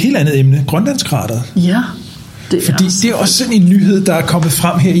et helt andet emne, Grønlandskrateret. Ja, fordi det er også sådan en nyhed, der er kommet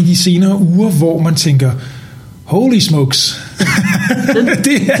frem her i de senere uger, hvor man tænker, holy smokes.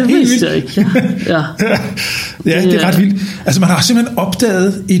 det vidste jeg ikke. Ja, det er ret vildt. Altså man har simpelthen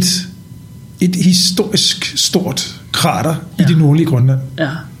opdaget et historisk stort krater i det nordlige Grønland. Ja,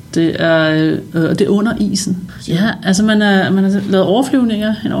 det er under isen. Ja, altså man har lavet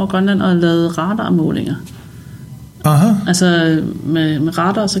overflyvninger hen over Grønland og lavet radarmålinger. Aha. Altså med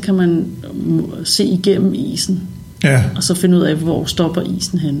radar, så kan man se igennem isen, og så finde ud af, hvor stopper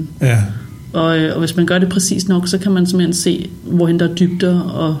isen henne. Ja. Og hvis man gør det præcis nok, så kan man simpelthen se, hvorhen der er dybder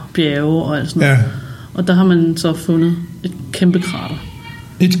og bjerge og alt sådan noget. Ja. Og der har man så fundet et kæmpe krater.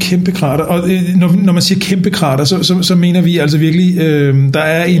 Et kæmpe krater. Og når man siger kæmpe krater, så mener vi altså virkelig, der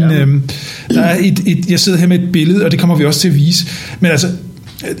er en, der er et, jeg sidder her med et billede, og det kommer vi også til at vise. Men altså,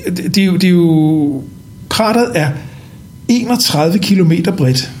 det er jo krateret er 31 kilometer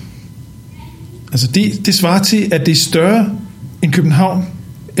bredt. Altså det svarer til, at det er større end København,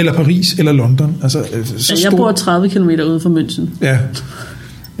 eller Paris, eller London. Altså, jeg bor 30 kilometer ude for München. Ja,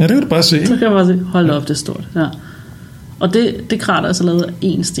 det kan du bare se. Så kan jeg bare se, hold op, det er stort. Ja. Og det krater er så lavet af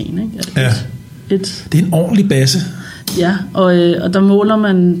én sten, ikke? Ja. Det er en ordentlig basse. Ja, og der måler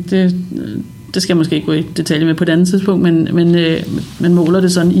man, det skal jeg måske ikke gå i detalje med på et andet tidspunkt, men man måler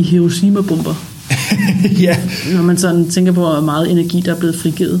det sådan i Hiroshima-bomber. Ja. Når man sådan tænker på, hvor meget energi, der er blevet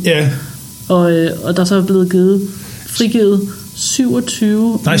frigivet. Ja. Og der så er blevet frigivet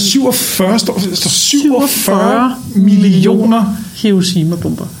 47 millioner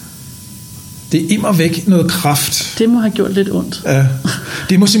Hiroshima-bomber. Det er immervæk noget kraft. Det må have gjort lidt ondt. Ja.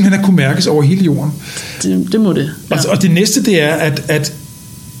 Det må simpelthen have kunne mærkes over hele jorden. Det må det. Ja. Og det næste, det er, at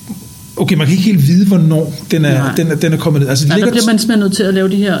okay, man kan ikke helt vide, hvornår den er kommet ned. Altså, der bliver man simpelthen nødt til at lave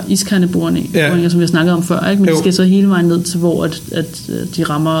de her iskerneboringer, som vi har snakket om før, ikke? Men de skal så hele vejen ned til, hvor at de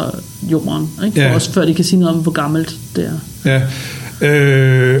rammer jorden, ikke? For også før de kan sige noget om, hvor gammelt det er. Ja.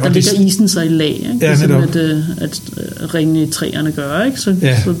 Der ligger isen så i lag, ikke? Det er sådan, at ringene i træerne gør, ikke? Så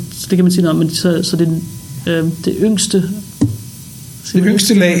det kan man sige noget om, men så det yngste... Det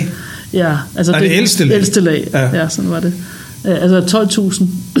yngste lag? Ja, altså det ældste lag. Ja, sådan var det. Altså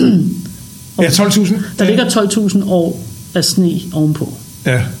 12.000. Ja, 12.000. Der ligger 12.000 år af sne ovenpå.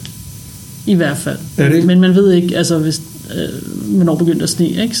 Ja. I hvert fald. Ja, det. Men man ved ikke, altså hvis hvornår begyndte at sne,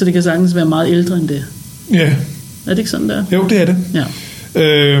 ikke? Så det kan sagtens være meget ældre end det. Ja. Er det ikke sådan der? Jo, det er det. Ja.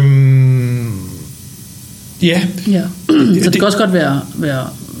 Ja. Så det kan også godt være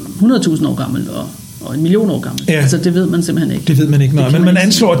 100.000 år gammelt og 1 million år gammelt. Ja. Altså det ved man simpelthen ikke. Det ved man ikke noget. Men man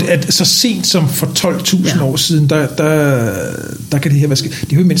anslår, at så sent som for 12.000 år siden, der kan det her være sket.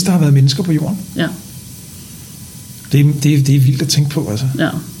 Det er jo mindst, der har været mennesker på jorden. Ja. Det er vildt at tænke på, altså. Ja,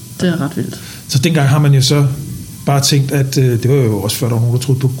 det er ret vildt. Så dengang har man jo så bare tænkt, at det var jo også før, der var nogen, der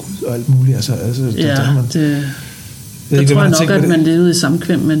troede på Gud og alt muligt. Altså, ja, der har man, der tror jeg nok, at man levede i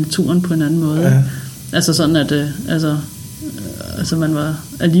samkvem med naturen på en anden måde. Ja. Altså sådan, at altså man var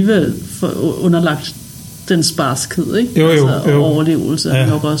alligevel underlagt den sparskhed, ikke? Jo. Overlevelse har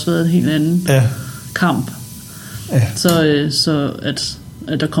nok også været en helt anden kamp. Ja. Så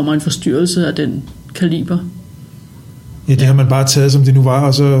at der kommer en forstyrrelse af den kaliber. Ja, det har man bare taget, som det nu var,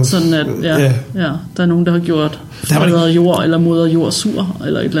 og så... Sådan at, der er nogen, der har gjort fader jord, eller moder jord sur,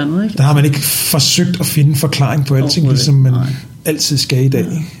 eller et eller andet, ikke? Der har man ikke forsøgt at finde en forklaring på alting, ligesom man altid skal i dag.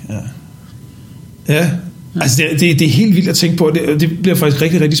 Ja. Altså det er helt vildt at tænke på, det bliver faktisk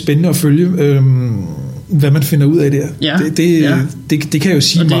rigtig, rigtig spændende at følge, hvad man finder ud af der. Ja. Det kan jeg jo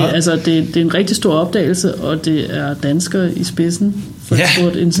sige meget. Altså, det er en rigtig stor opdagelse, og det er danskere i spidsen for et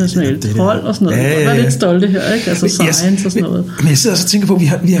stort internationalt hold og sådan noget. Jeg er lidt stolte her, ikke? Altså science og sådan noget. Men jeg sidder også og tænker på,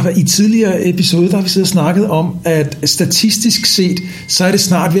 vi har i tidligere episoder, der har vi siddet og snakket om, at statistisk set, så er det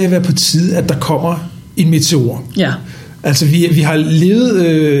snart ved at være på tide, at der kommer en meteor. Ja. Altså vi har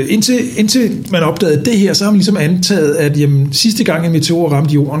levet, indtil man opdagede det her, så har man ligesom antaget, at sidste gang en meteor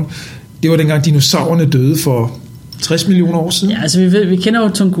ramte jorden, det var dengang dinosaurerne døde for 60 millioner år siden. Ja, altså vi kender jo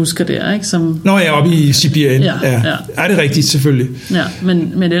Tunguska der, ikke? Som... Nå ja, oppe i Sibirien. Ja. Er det rigtigt, selvfølgelig. Ja,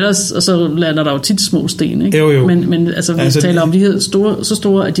 men ellers, og så lander der jo tit små sten, ikke? Jo. Men vi taler om de her så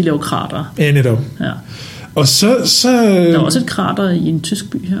store, at de laver krater. Ja, netop. Ja. Og så... Der er også et krater i en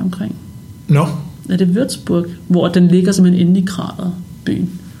tysk by her omkring. Nå. Er det Würzburg, hvor den ligger simpelthen inde i kraterbyen.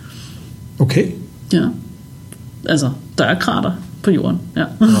 Okay. Ja. Altså, der er krater på jorden. Ja.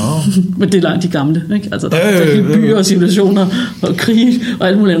 Men det er langt de gamle, ikke? Altså, der er hele byer og civilisationer og krige og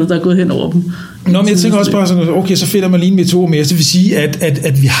alt muligt andet, der er gået hen over dem. Nå, men jeg tænker også bare sådan, okay, så finder man lige en meteor mere. Det vil sige,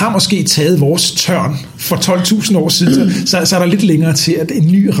 at vi har måske taget vores tørn for 12.000 år siden, så er der lidt længere til, at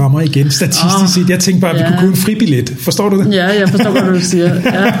en ny rammer igen, statistisk set. Jeg tænkte bare, at vi kunne købe en fribillet. Forstår du det? Ja, jeg forstår godt, hvad du siger.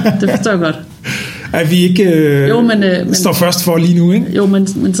 Ja, det forstår jeg godt. At vi ikke står først for lige nu, ikke? Jo,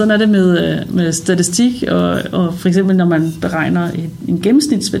 men sådan er det med statistik, og for eksempel når man beregner en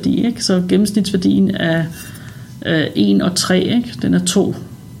gennemsnitsværdi, ikke? Så gennemsnitsværdien er 1 og 3, ikke? Den er 2,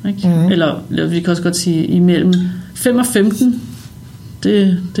 ikke? Mm-hmm. Eller vi kan også godt sige imellem 5 og 15,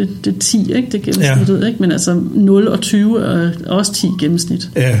 det er 10, ikke? Det er gennemsnittet, ikke? Men altså 0 og 20 er også 10 gennemsnit.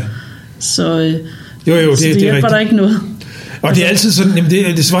 Ja. Så Jo, så det hjælper der ikke noget. Og det er altid sådan, jamen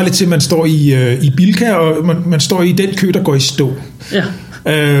det svarer lidt til, at man står i Bilka, og man står i den kø, der går i stå. Ja.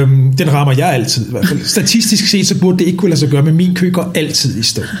 Den rammer jeg altid i hvert fald. Statistisk set, så burde det ikke kunne lade sig gøre, men min kø går altid i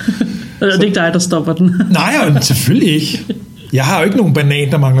stå. Det er ikke dig, der stopper den. Nej, selvfølgelig ikke. Jeg har jo ikke nogen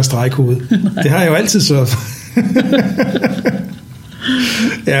banan, der mangler stregkode. Det har jeg jo altid sørget for.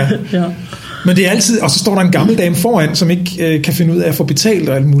 Ja. Men det er altid, og så står der en gammel dame foran, som ikke kan finde ud af at få betalt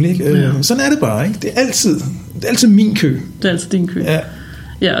og alt muligt. Sådan er det bare, ikke? Det er altid min kø. Det er altid din kø. Ja.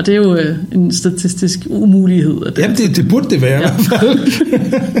 Ja, og det er jo en statistisk umulighed. Jamen, det burde det være i hvert fald.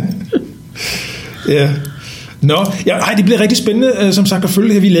 Ja. Nå, det bliver rigtig spændende, som sagt, at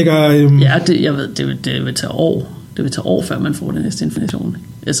følge her. Vi lægger... Jeg ved, det vil tage år. Det vil tage år, før man får den næste information.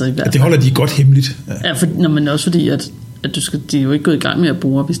 Altså, det holder de godt hemmeligt. Ja, men også fordi, at de er jo ikke gået i gang med at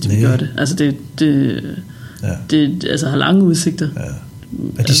bruge, hvis de vil gøre det. Altså, det altså, har lange udsigter.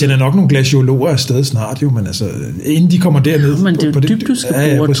 Ja, de sender nok nogle glaciologer afsted snart jo, men altså, inden de kommer derned... Men det er jo dybt, du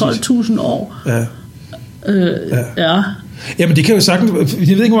skal bruge 12.000 år. Ja. Jamen det kan jo sagtens...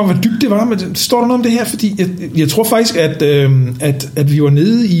 Jeg ved ikke, hvor dybt det var, men står der noget om det her? Fordi jeg tror faktisk, at vi var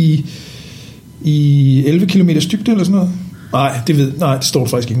nede i 11 km dybde eller sådan noget. Nej, det står der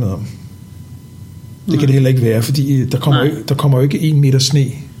faktisk ikke noget om. Det kan det heller ikke være, fordi der kommer jo ikke 1 meter sne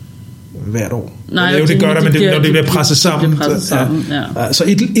hvert år. Nej, det gør der, men når det bliver presset sammen. Så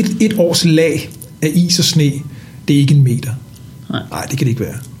et års lag af is og sne, det er ikke 1 meter. Nej, det kan det ikke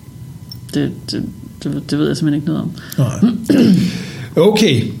være. Det ved jeg simpelthen ikke noget om. Nej.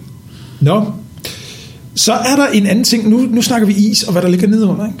 Okay. Nå. Så er der en anden ting. Nu snakker vi is og hvad der ligger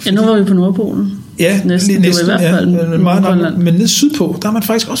nedenunder. Ikke? Ja, nu var vi på Nordpolen. Ja, næsten. Det var i hvert fald men nede sydpå, der har man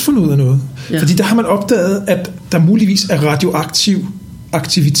faktisk også fundet ud af noget. Ja. Fordi der har man opdaget, at der muligvis er radioaktiv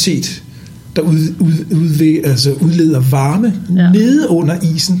aktivitet, der udleder varme nede under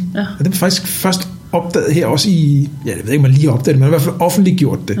isen. Ja. Og det er faktisk først opdaget her også i, jeg ved ikke, om man lige har opdaget det, men i hvert fald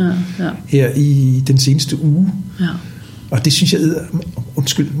offentliggjort det her i den seneste uge. Ja. Og det synes jeg,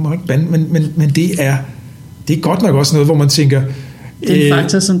 undskyld, må ikke bande, men det er godt nok også noget, hvor man tænker... Det er en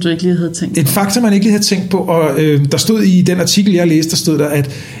faktor, som du ikke lige havde tænkt på. En faktor, man ikke lige havde tænkt på, og der stod i den artikel, jeg læste, der stod der,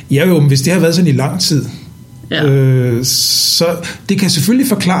 at hvis det har været sådan i lang tid, så det kan selvfølgelig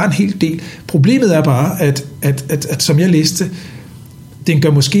forklare en hel del. Problemet er bare, at som jeg læste, den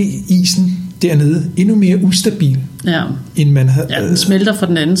gør måske isen dernede endnu mere ustabil, end man havde. Ja, den smelter fra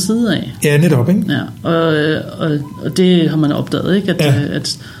den anden side af. Ja, netop, ikke? Ja, og det har man opdaget, ikke?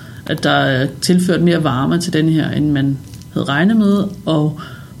 At der er tilført mere varme til den her, end man havde regnet med, og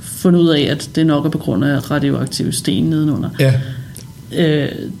fundet ud af, at det nok er på grund af radioaktive sten nedenunder. Ja.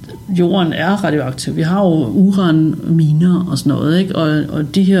 Jorden er radioaktiv. Vi har jo uranminer og sådan noget, ikke?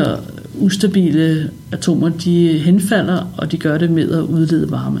 Og de her ustabile atomer, de henfalder, og de gør det med at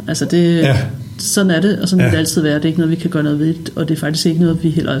udlede varme. Altså sådan er det, og sådan vil det altid være. Det er ikke noget, vi kan gøre noget ved, og det er faktisk ikke noget, vi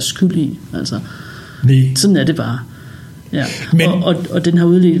heller er skyld i. Altså, sådan er det bare. Ja. Men, og den har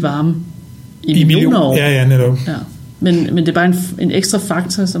udledt varme i millioner år. Ja, netop. Ja. Men det er bare en ekstra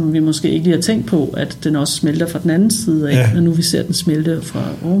faktor, som vi måske ikke lige har tænkt på, at den også smelter fra den anden side af, når nu vi ser den smelte fra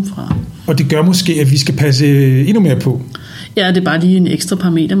ovenfra. Og det gør måske, at vi skal passe endnu mere på. Ja, det er bare lige en ekstra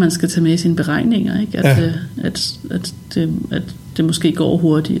parameter, man skal tage med i sine beregninger, ikke? At det måske går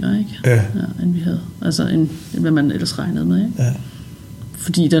hurtigere, ikke? Ja, end vi havde. Altså, end hvad man ellers regnede med, ikke? Ja.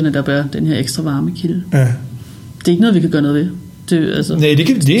 Fordi der netop er den her ekstra varmekilde. Ja. Det er ikke noget, vi kan gøre noget ved. Nej, det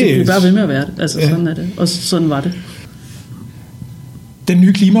bliver bare ved med at være det. Altså, sådan er det. Og sådan var det. Den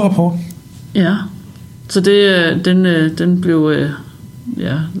nye klimarapport. Ja. Så den blev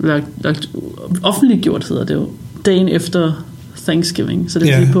lagt offentliggjort, hedder det jo. Dagen efter Thanksgiving. Så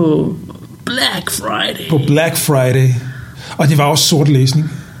det er lige på Black Friday. På Black Friday. Og det var også sort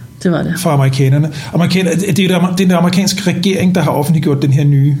læsning. Det var det. Fra amerikanerne. Det er den amerikanske regering, der har offentliggjort den her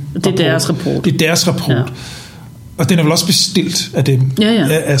nye rapport. Det er deres rapport. Det er deres rapport. Ja. Og den er vel også bestilt af dem. Ja.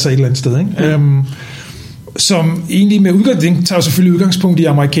 Altså et eller andet sted, ikke? Ja. Som egentlig med udgangspunkt, tager selvfølgelig udgangspunkt i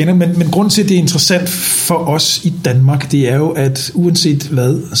amerikanerne, men grunden til, at det er interessant for os i Danmark, det er jo, at uanset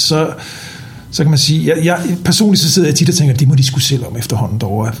hvad, så kan man sige, jeg personligt så sidder jeg tit og tænker, det må de skulle selv om efterhånden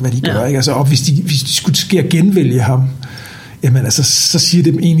derovre, hvad de gør, ikke? Altså, og hvis de skulle ske genvælge ham, jamen altså, så siger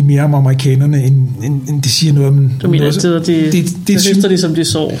det egentlig mere om amerikanerne, end det siger noget om... Du mener, at det høster de, som de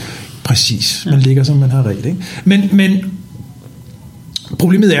sår. Præcis, man ligger, som man har ret, ikke? Men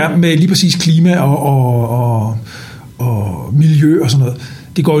problemet er med lige præcis klima og miljø og sådan noget,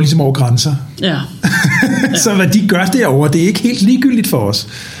 det går jo ligesom over grænser. Ja. Så hvad de gør derovre, det er ikke helt ligegyldigt for os.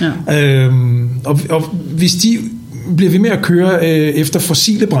 Ja. Og hvis de bliver ved med at køre efter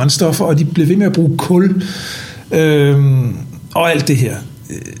fossile brændstoffer, og de bliver ved med at bruge kul og alt det her,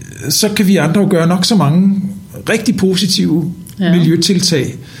 så kan vi andre jo gøre nok så mange rigtig positive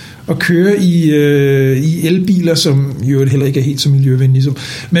miljøtiltag, og køre i elbiler, som jo heller ikke er helt så miljøvenlige.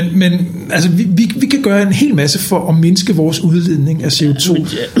 Men altså, vi kan gøre en hel masse for at mindske vores udledning af CO2.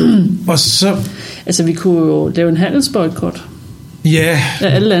 Og så... Altså, vi kunne jo lave en handelsboykot. Ja.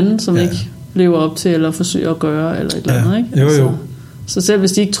 Af alle lande, som ikke lever op til, eller forsøger at gøre, eller et eller andet, ikke? Jo. Så selv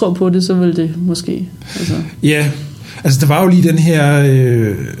hvis de ikke tror på det, så vil det måske... Altså. Ja, altså der var jo lige den her...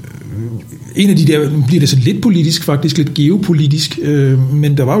 en af de der, nu bliver det så lidt politisk faktisk, lidt geopolitisk,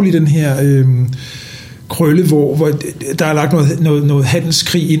 men der var jo lige den her krølle, hvor der er lagt noget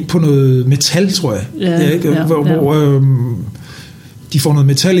handelskrig ind på noget metal, tror jeg. Hvor de får noget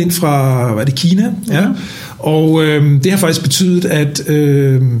metal ind fra, hvad er det, Kina? Ja. Og det har faktisk betydet, at, jeg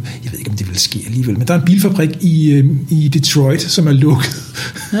ved ikke, om det vil ske alligevel, men der er en bilfabrik i Detroit, som er lukket.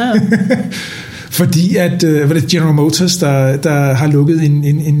 Ja. Fordi at var det General Motors, der har lukket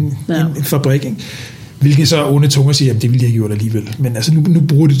en fabrik, ikke? Hvilket så onde tunger siger, at det ville de have gjort alligevel. Men altså nu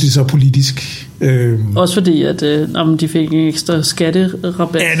bruger de det så politisk. Også fordi, at de fik en ekstra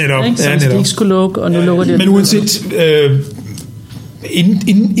skatterabat, netop, ikke? Så de ikke skulle lukke, og nu lukker de. Men uanset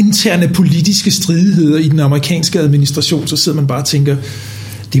interne politiske stridigheder i den amerikanske administration, så sidder man bare og tænker,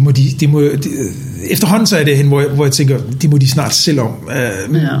 efterhånden så er det hen, hvor jeg tænker, det må de snart selv om.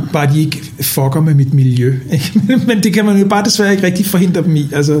 Bare de ikke fucker med mit miljø. Men det kan man jo bare desværre ikke rigtig forhindre dem i.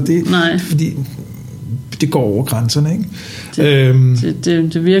 Altså fordi det går over grænserne. Ikke?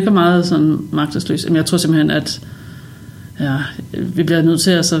 Det virker meget sådan magtesløst. Jeg tror simpelthen, at vi bliver nødt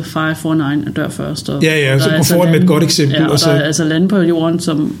til at feje foran egen dør først. Og så gå foran med et godt eksempel. Ja, og der er altså lande på jorden,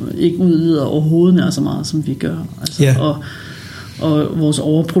 som ikke udvider overhovedet nær så meget, som vi gør. Altså, og vores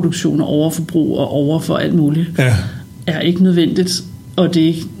overproduktion og overforbrug og overfor alt muligt er ikke nødvendigt, og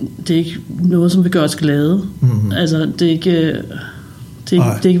det er ikke noget, som vil gøre os glade. Mm-hmm. Altså, det er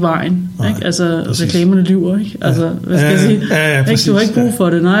ikke vejen. Ikke? Altså, reklamerne lyver, ikke? Altså, hvad skal jeg sige? Præcis, du har ikke brug for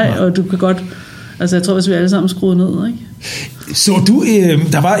det, og du kan godt... Altså, jeg tror, hvis vi alle sammen skruede ned, ikke? Så du,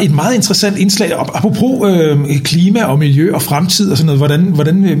 der var et meget interessant indslag, apropos klima og miljø og fremtid og sådan noget,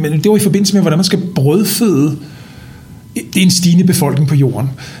 hvordan, det var i forbindelse med, hvordan man skal brødføde en stigende befolkning på jorden.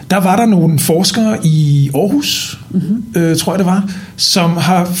 Der var der nogle forskere i Aarhus, tror jeg det var, som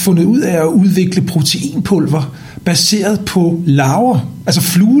har fundet ud af at udvikle proteinpulver baseret på larver, altså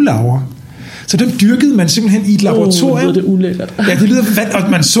fluelarver. Så dem dyrkede man simpelthen i et laboratorium. Det lyder ulækkert. Ja, det lyder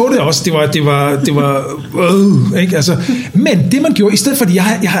og man så det også. Det var ikke? Altså, men det man gjorde, i stedet for, at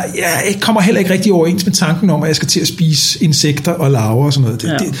jeg kommer heller ikke rigtig overens med tanken om, at jeg skal til at spise insekter og larver og sådan noget.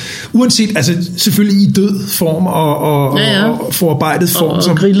 Det, uanset, altså selvfølgelig i død form og forarbejdet form.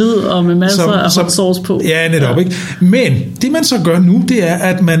 Og grillet og med masser af hot sauce på. Ja, netop. Ikke? Men det man så gør nu, det er,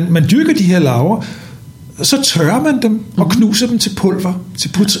 at man dyrker de her larver, så tørrer man dem og knuser dem til pulver,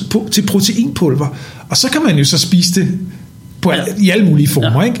 til proteinpulver. Og så kan man jo så spise det i alle mulige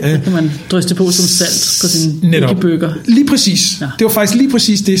former. Ikke? Så kan man dryste på som salt på sin æggebøger. Lige præcis. Ja. Det var faktisk lige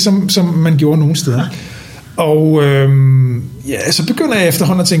præcis det, som man gjorde nogle steder. Ja. Og så begynder jeg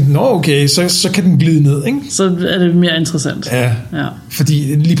efterhånden at tænke, okay, så kan den glide ned. Ikke? Så er det mere interessant. Ja.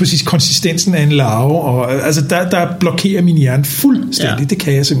 Fordi lige præcis konsistensen af en larve, og altså der blokerer min hjerne fuldstændig. Ja. Det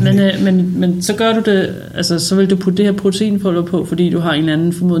kan jeg simpelthen ikke. Men så gør du det, altså så vil du putte det her proteinpulver på, fordi du har en eller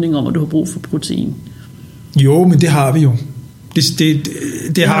anden formodning om, at du har brug for protein. Jo, men det har vi jo.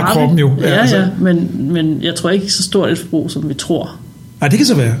 Det har kroppen jo. Ja, men jeg tror ikke så stort et forbrug, som vi tror. Nej, det kan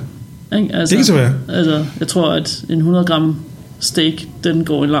så være. Altså, det kan så være. Altså, jeg tror, at en 100 gram steak, den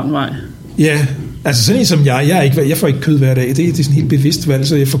går en lang vej. Ja, altså sådan en som jeg får ikke kød hver dag. Det er sådan helt bevidst valg,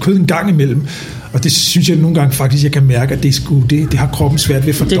 så jeg får kød en gang imellem. Og det synes jeg nogle gange faktisk, jeg kan mærke, at det har kroppen svært ved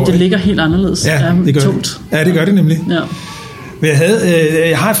at fordøje. Det ligger helt anderledes. Ja, det gør tungt. Ja, det gør det nemlig. Ja. Men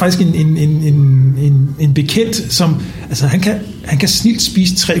jeg har faktisk en bekendt, som altså han kan snilt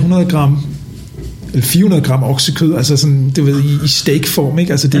spise 300 gram eller 400 gram oksekød, altså sådan, du ved, i steakform,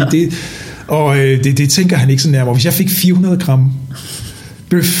 ikke? Altså det tænker han ikke så nærmere. Hvis jeg fik 400 gram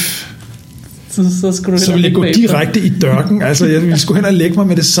bøf, så ville jeg gå direkte i dørken. Altså jeg ville sgu hen og lægge mig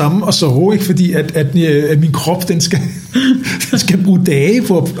med det samme og sove, ikke? Fordi at min krop, den skal bruge dage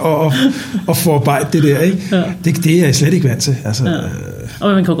på at forarbejde det der, ikke? Ja. Det er jeg slet ikke vant til. Altså, ja.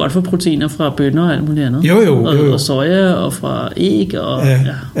 Og man kan godt få proteiner fra bønner og alt muligt andet. Jo. Og soja og fra æg og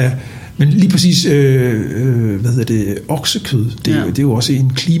ja. Men lige præcis, oksekød, det er jo også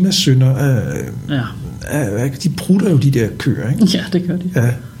en klimasynder. De prutter jo de der køer, ikke? Ja, det gør de. Ja,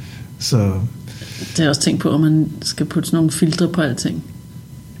 så... Det har jeg også tænkt på, om man skal putte sådan nogle filtre på alting.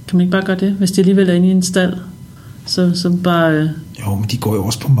 Kan man ikke bare gøre det? Hvis de alligevel er inde i en stald, så bare Jo, men de går jo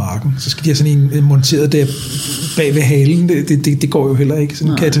også på marken. Så skal de have sådan en monteret der bag ved halen. Det går jo heller ikke.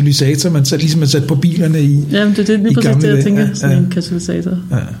 Sådan en katalysator, ligesom man satte på bilerne i jamen, det er lige præcis det, jeg tænker. Sådan en katalysator.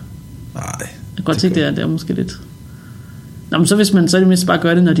 Ja. Nej. Jeg kan godt tænke, det er måske lidt... Nå, men så hvis man så er det mindst bare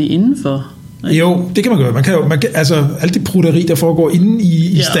gøre det, når de er indenfor. Ikke? Jo, det kan man gøre. Man kan altså alt det prutteri, der foregår inde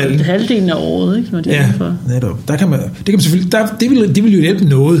i stallen. Ja, halvdelen af året, ikke, når de er indenfor. Ja, netop. Det kan man selvfølgelig... Det vil jo hjælpe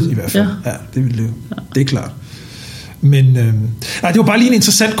noget, i hvert fald. Ja, det vil det jo. Ja. Det er klart. Men det var bare lige en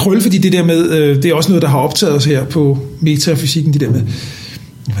interessant krølle, fordi det der med, det er også noget, der har optaget os her på metafysikken, det der med,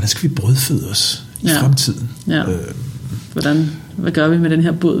 hvordan skal vi brødføde os i fremtiden? Ja. Hvad gør vi med den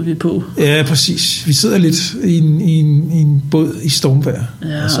her båd, vi er på? Ja, præcis. Vi sidder lidt i en båd i stormvejr.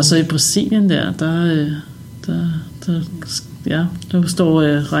 Ja, og så i Brasilien der står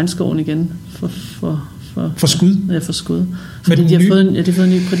regnskoven igen for skud. Ja, for skud. Fordi de har fået en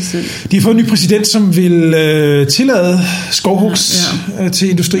ny præsident. De har fået en ny præsident, som vil tillade skovhugst til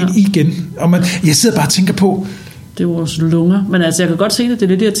industrien igen. Og jeg sidder bare og tænker på... Det er vores lunger. Men altså, jeg kan godt se det. Det er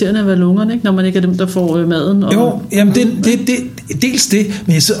lidt irriterende at være lungerne, ikke? Når man ikke er dem, der får maden. Og, jo, jamen det dels det,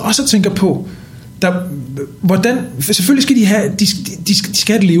 men jeg sidder også og tænker på, hvordan... Selvfølgelig skal de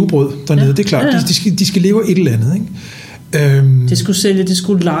skal have et levebrød dernede, det er klart. Ja. De skal leve et eller andet, ikke? De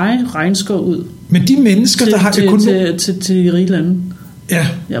skulle leje regnskov ud. Men de mennesker, der har økonomi... til de rige lande. Ja.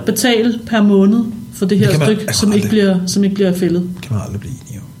 Ja, betale per måned for det her stykke, som ikke bliver fældet. Det kan man aldrig blive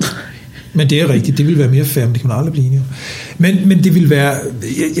enige om. Men det er rigtigt, det vil være mere fair, men det kan man aldrig blive enige om. Men det vil være...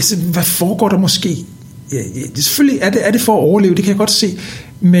 hvad foregår der måske? Selvfølgelig er det for at overleve, det kan jeg godt se.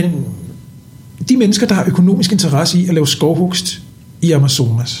 Men de mennesker, der har økonomisk interesse i at lave skovhugst i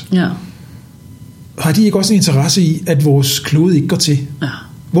Amazonas... Ja. Har de ikke også en interesse i, at vores klode ikke går til? Ja.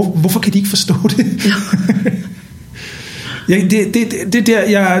 Hvorfor kan de ikke forstå det? Ja.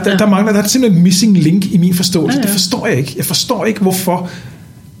 Der mangler, der er simpelthen en missing link i min forståelse. Ja. Det forstår jeg ikke. Jeg forstår ikke, hvorfor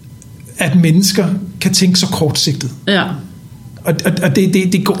at mennesker kan tænke så kortsigtet. Ja. Og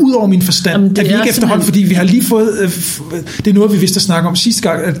det går ud over min forstand. Jamen, at vi ikke efterhånden, fordi vi har lige fået... det er noget, vi vidste at snakke om sidste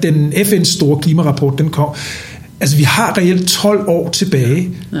gang, at den FN's store klimarapport, den kom... Altså, vi har reelt 12 år tilbage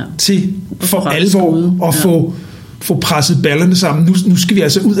til for alvor at få presset ballerne sammen. Nu skal vi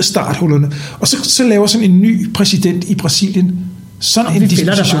altså ud af starthullerne. Og så laver sådan en ny præsident i Brasilien sådan en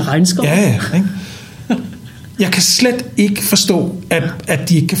diskussion. Ja, ikke? Jeg kan slet ikke forstå, at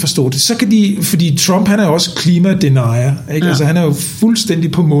de ikke kan forstå det. Så kan de, fordi Trump, han er også klimadenier, ikke? Ja. Altså, han er jo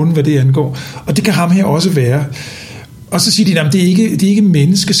fuldstændig på månen, hvad det angår. Og det kan ham her også være. Og så siger de, at det er ikke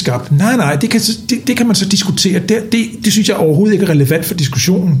menneskeskabt. Nej, det kan man så diskutere. Det synes jeg overhovedet ikke er relevant for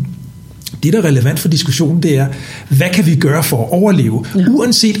diskussionen. Det, der er relevant for diskussionen, det er, hvad kan vi gøre for at overleve? Ja.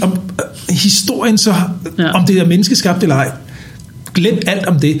 Uanset om historien så, om det er menneskeskabt eller ej. Glem alt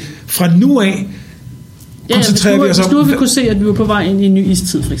om det. Fra nu af koncentrerer vi os om... Hvis nu vi kunne se, at vi var på vej ind i en ny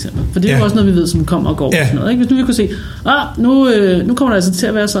istid, for eksempel. For det er jo også noget, vi ved, som kommer og går. Ja. Sådan noget, ikke? Hvis nu vi kunne se, nu kommer der altså til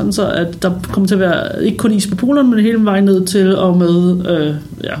at være sådan, så at der kommer til at være ikke kun is på polerne, men hele vejen ned til og med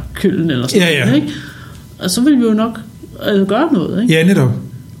Køln eller sådan noget. Ikke? Og så vil vi jo nok gøre noget. Ikke? Ja, netop.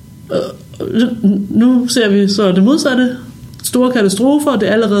 Nu ser vi så det modsatte. Store katastrofer, det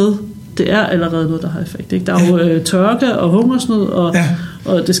er allerede noget, der har effekt. Ikke? Der er jo tørke og hungersnød,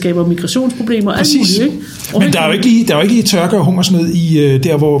 og det skaber migrationsproblemer. Præcis. Alt muligt, ikke? Men der er jo ikke lige tørke og hungersnød i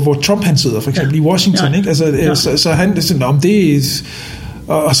der, hvor Trump han sidder, for eksempel i Washington. Ikke? Altså, så han det sådan, om det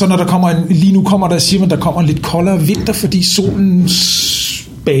og så når der kommer lige nu kommer der, siger man, der kommer en lidt koldere vinter, fordi solens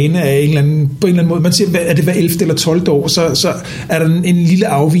bane er på en eller anden måde. Man siger, er det hver 11. eller 12. år, så er der en lille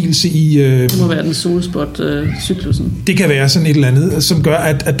afvigelse i... det må være den solspot-cyklusen. Det kan være sådan et eller andet, som gør,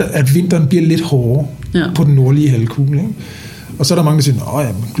 at vinteren bliver lidt hårdere på den nordlige halvkugle. Ikke? Og så er der mange, der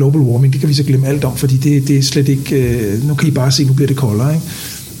siger, global warming, det kan vi så glemme alt om, fordi det er slet ikke... nu kan I bare se, nu bliver det koldere, ikke?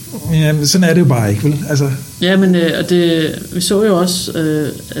 Ja, sådan er det jo bare ikke, vel? Altså. Ja, men vi så jo også,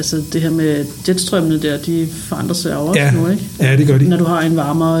 altså det her med jetstrømmene der, de forandrer sig også nu, ikke? Ja, det gør de. Når du har en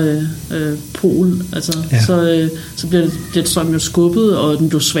varmere pol, altså, så bliver jetstrømmen jo skubbet, og den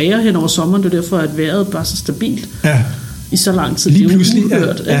bliver svagere hen over sommeren, det er derfor, at vejret bare så stabilt i så lang tid. Lige pludselig,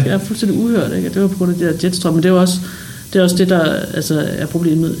 uhørt, ikke? Ja, fuldstændig uhørt, ikke? Det var på grund af det der jetstrøm, men det er også det, der altså, er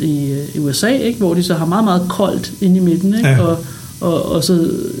problemet i USA, ikke? Hvor de så har meget, meget koldt inde i midten, ikke? Ja. Og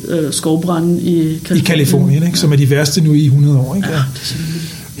så skovbranden i Kalifornien, ikke? Som er de værste nu i 100 år. Ikke? Ja, det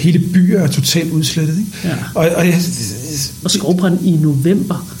er hele byer er totalt udslettet. Ikke? Ja. Og skovbranden i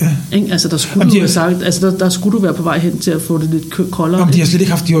november. Ja. Ikke? Altså, der skulle du have sagt, altså, der skulle du være på vej hen til at få det lidt koldere. Jamen, de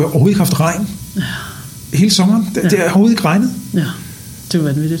har overhovedet ikke haft regn. Ja. Hele sommeren. Det er overhovedet ikke regnet. Ja, det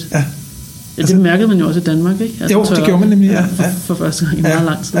var vanvittigt. Ja. Ja, det mærkede man jo også i Danmark, ikke? Altså, jo, det gjorde man nemlig, for første gang i meget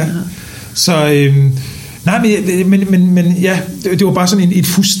lang tid. Ja. Så... Nej, men ja, det var bare sådan et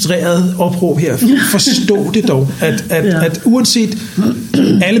frustreret opråb her. Forstå det dog, at uanset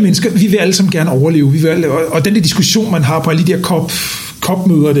alle mennesker, vi vil alle sammen gerne overleve. Vi vil og den der diskussion, man har på alle de der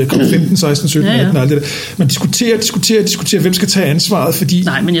COP-møder, det er COP 15, 16, 17, 18 og alt det der. Man diskuterer, hvem skal tage ansvaret, fordi...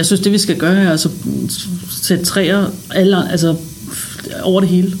 Nej, men jeg synes, det vi skal gøre er altså sætte træer altså over det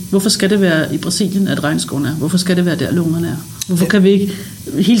hele. Hvorfor skal det være i Brasilien, at regnskoven er? Hvorfor skal det være der, lungerne er? Hvorfor kan vi ikke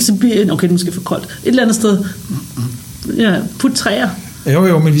hele Sibirien, okay, det er måske for koldt, et eller andet sted, putte træer?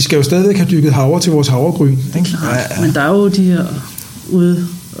 Jo, men vi skal jo stadigvæk have dykket havre til vores havregryn. Ikke? Ja. Men der er jo de her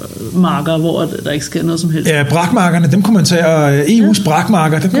marker, hvor der ikke sker noget som helst. Ja, brakmarkerne, dem kunne man tage, og EU's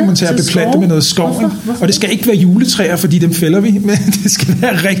brakmarker, dem kunne man tage og beplante med noget skov. Hvorfor? Og det skal ikke være juletræer, fordi dem fælder vi, men det skal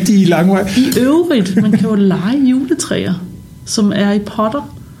være rigtig langvej. I øvrigt, man kan jo lege juletræer, som er i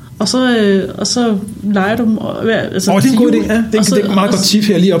potter, og så leger du dem. Altså, det er en god idé. Ja, det er en meget godt tip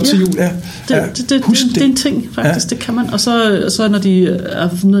her lige op til jul. Ja. Det er en ting, faktisk. Det kan man. Og så når de er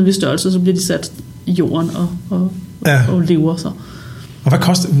nede i en vis størrelse, så bliver de sat i jorden og lever så. Og hvad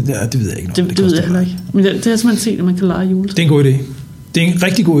koster det? Det ved jeg ikke. Det ved jeg heller ikke. Men det er simpelthen set, at man kan lege juletræer. Det er en god idé. Det er en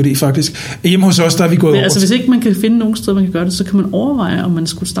rigtig god idé, faktisk. Hjemme hos os, der er vi gået over. Altså, hvis ikke man kan finde nogen steder, man kan gøre det, så kan man overveje, om man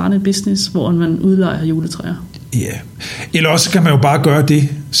skulle starte et business, hvor man udlejer juletræer. Ja. Eller også kan man jo bare gøre det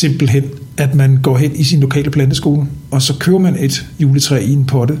simpelthen, at man går hen i sin lokale planteskole, og så køber man et juletræ i en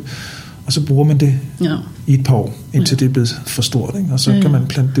potte, og så bruger man det i et par år, indtil det er blevet for stort, ikke? Og så kan man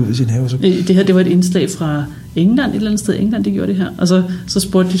plante det ud i sin have. Så... Det her, det var et indslag fra England, et eller andet sted i England, det gjorde det her. Og så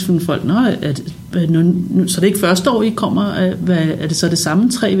spurgte de sådan folk, så det er ikke første år, I kommer, er det så det samme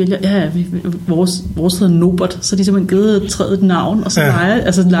træ, vælger? Ja, vores hedder Nobert, så de simpelthen givet træet et navn, og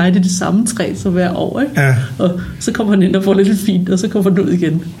så leger det samme træ så hver år, ikke? Ja. Og så kommer han ind og får lidt fint, og så kommer han ud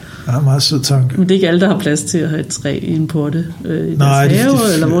igen. Ja, meget sød tanke. Men det er ikke alle, der har plads til at have et træ i en potte i deres have,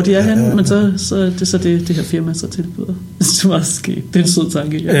 eller hvor de er henne, men så er det så det her firma så tilbyder. Det er meget skægt. Det er en sød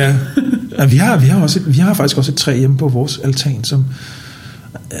tanke. Ja. Ja, vi har faktisk også et træ hjemme på vores altan, som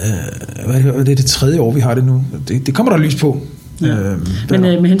det er det 3. år, vi har det nu. Det kommer der lys på. Ja. Men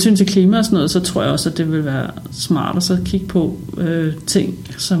med hensyn til klima og sådan noget, så tror jeg også, at det vil være smart at så kigge på ting,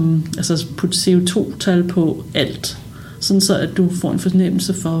 som altså putte CO2-tal på alt. Sådan så, at du får en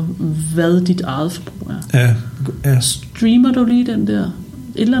fornemmelse for, hvad dit eget forbrug er. Ja. Streamer du lige den der?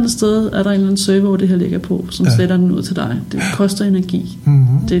 Et eller andet sted er der en eller anden server, hvor det her ligger på, som sætter den ud til dig. Det koster energi.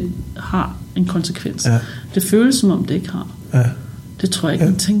 Mm-hmm. Det har en konsekvens. Ja. Det føles, som om det ikke har. Ja. Det tror jeg ikke,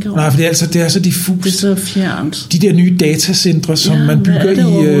 man tænker over. Nej, for det er så diffust. Det er så fjernt. De der nye datacentre, som man bygger i...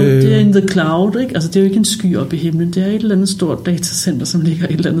 Det er in the cloud, ikke? Altså, det er jo ikke en sky op i himlen. Det er et eller andet stort datacenter, som ligger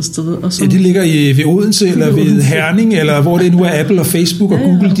et eller andet sted. Og som, det ligger ved Odense, eller ved Herning, eller hvor det nu er Apple og Facebook og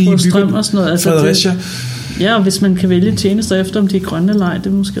Google, de bygger og sådan noget. Altså, Fredericia. Ja, og hvis man kan vælge tjenester efter, om de er grønne eller ej, det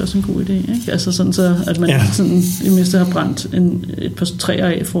er måske også en god idé, ikke? Altså sådan så, at man sådan, i mindste har brændt et par træer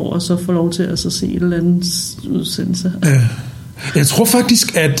af for, og så får lov til at så se et eller andet udsendelse. Ja. Jeg tror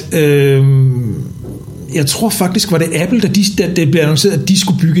faktisk, var det Apple, da det blev annonceret, at de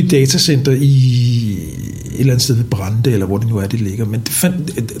skulle bygge et datacenter i et eller andet sted ved Brande, eller hvor det nu er, det ligger. Men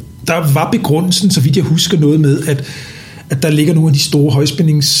der var begrundelsen, så vidt jeg husker, noget med, at der ligger nogle af de store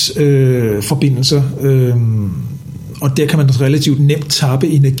højspændingsforbindelser, og der kan man relativt nemt tappe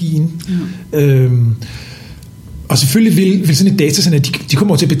energien. Ja. Og selvfølgelig vil sådan et datacenter, de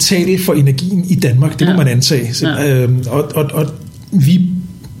kommer til at betale for energien i Danmark, det må man antage. Så, og vi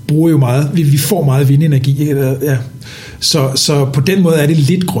bruger jo meget, vi får meget vindenergi, ja. Så på den måde er det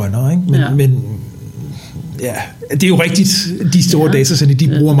lidt grønnere, ikke? Men ja, det er jo rigtigt, de store datacenter,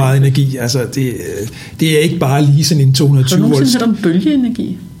 de bruger meget energi. Altså, det er ikke bare lige sådan en 220 volts. Har du nogensinde hørt om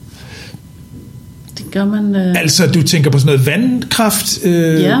bølgeenergi? Gør man, altså, du tænker på sådan noget vandkraft?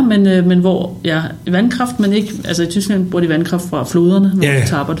 Ja, men hvor... Ja, vandkraft, men ikke... Altså, i Tyskland bruger de vandkraft fra floderne, hvor de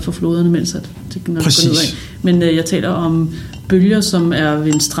tapper det fra floderne, mens at det går ned af. Men jeg taler om bølger, som er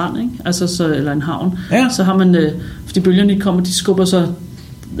ved en strand, ikke? Altså, eller en havn. Ja. Så har man... fordi bølgerne kommer, de skubber så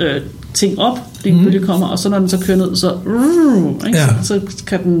ting op, fordi en bølge kommer, og så når den så kører ned, så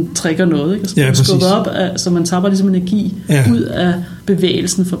kan den trigger noget, ikke? Og så bliver den skubbet op, så man tapper ligesom energi ud af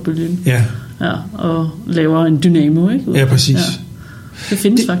bevægelsen fra bølgen. Ja. Ja, og laver en dynamo, ikke? Ja, præcis. Ja. Det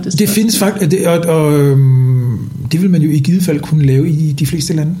findes faktisk. Det findes faktisk, og det vil man jo i givet fald kunne lave i de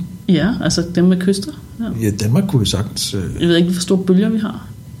fleste lande. Ja, altså dem med kyster. Ja, Danmark kunne jo sagtens... Jeg ved ikke, hvor store bølger vi har.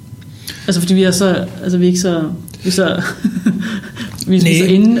 Altså, fordi vi er så... Altså, vi er ikke så... Vi er så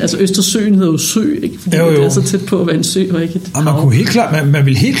inde... Altså, Østersøen hedder jo sø, ikke? Fordi det er så tæt på at være en sø, og ikke et hav. Man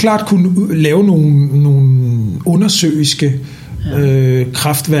vil helt klart kunne lave nogle undersøiske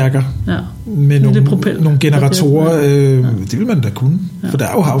kraftværker med nogle generatorer. Det vil man da kunne, for der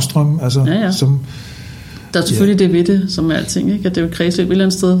er jo havstrøm, altså, som Der er selvfølgelig det ved det, som er alting, ikke? At det er jo et kredsløb et eller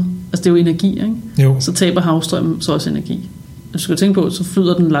andet sted. Altså det er jo energi, ikke? Jo. Så taber havstrømmen så også energi. Du skal tænke på, så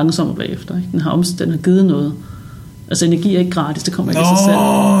flyder den langsommere bagefter, ikke? Den har givet noget. Altså energi er ikke gratis, det kommer ikke af sig selv.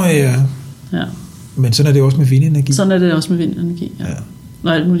 Ja. Men sådan er det også med vindenergi. Sådan er det også med vindenergi, ja.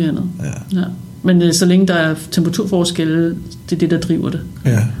 Og alt muligt andet. Ja. Men så længe der er temperaturforskelle, det er det, der driver det.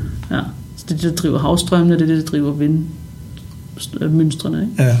 Ja. Så det er det, der driver havstrømmene, det er det, der driver vindmønstrene,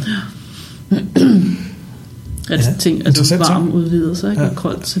 ikke? Ja. Ting, altså varme udvider sig, ikke? Og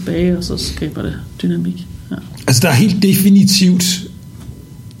koldt tilbage, og så skaber det dynamik. Ja. Altså der er helt definitivt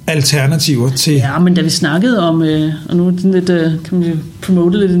alternativer til... Ja, men da vi snakkede om, og nu lidt, kan vi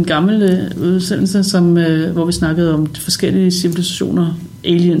promote lidt en gammel udsendelse, hvor vi snakkede om de forskellige civilisationer,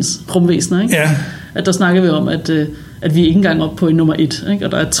 aliens, rumvæsener, ikke? Ja. At der snakkede vi om, at vi ikke engang op på en nummer 1, ikke?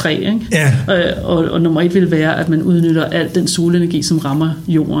 Og der er 3, ikke? Ja. Og nummer 1 vil være, at man udnytter al den solenergi, som rammer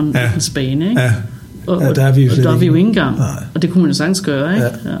jorden i dens bane, ikke? Ja. Og der er vi jo, der er vi jo ikke engang. Nej. Og det kunne man jo sagtens gøre, ikke?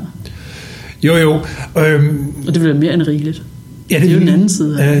 Ja. Jo. Og det vil være mere end rigeligt. Ja, det er jo den anden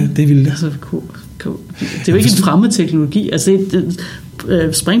side. Ja, det vil det. Altså, det er jo ikke en fremmed teknologi. Altså,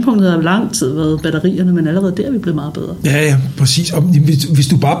 springpunktet har lang tid været batterierne, men allerede der er vi blevet meget bedre. Ja, præcis. Og hvis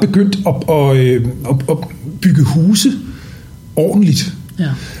du bare begyndte at bygge huse ordentligt,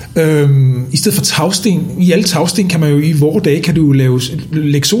 i stedet for tagsten, i alle tagsten kan man jo i vore dage kan du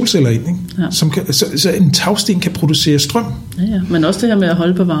lægge solceller ind, ikke? Ja. Så en tagsten kan producere strøm. Ja, men også det her med at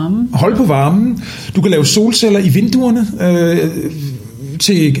holde på varmen. Du kan lave solceller i vinduerne,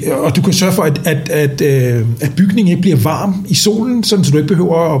 og du kan sørge for, at bygningen ikke bliver varm i solen, sådan så du ikke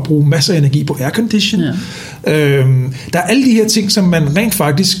behøver at bruge masser af energi på aircondition. Ja. Der er alle de her ting, som man rent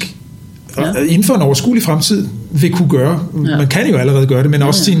faktisk inden for en overskuelig fremtid vil kunne gøre. Ja. Man kan jo allerede gøre det, men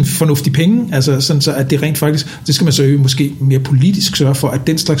også til en fornuftig penge, altså sådan så, at det rent faktisk, det skal man så måske mere politisk sørge for, at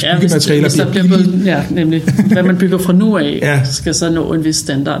den slags byggematerialer bliver billige. Ja, nemlig. Hvad man bygger fra nu af, skal så nå en vis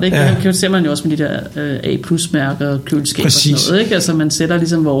standard, ikke? Ja. Det ser man jo også med de der A+-mærker, køleskab og sådan noget, ikke? Altså man sætter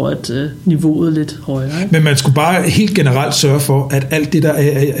ligesom, hvor at niveauet er lidt højere, ikke? Men man skulle bare helt generelt sørge for, at alt det, der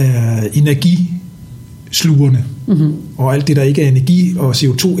er energislugerne, og alt det, der ikke er energi- og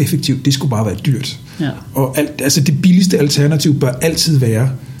CO2-effektivt, det skulle bare være dyrt. Ja. Og altså det billigste alternativ bør altid være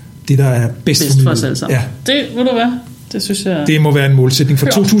det, der er bedst for os alle sammen. Ja. Det må du være. Det synes jeg... Det må være en målsætning for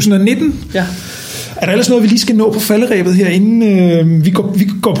 2019. Ja. Er der ellers noget, vi lige skal nå på falderebet her, inden vi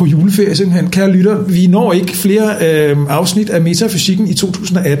går på juleferie simpelthen? Kære lytter, vi når ikke flere afsnit af Metafysikken i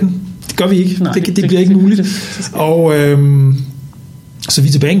 2018. Det gør vi ikke. Nej, det bliver ikke muligt. Og så vi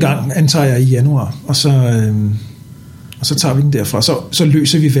er tilbage en gang, antager jeg, i januar. Og så tager vi den derfra. Så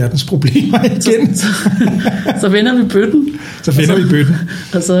løser vi verdens problemer igen. Så vender vi bøtten.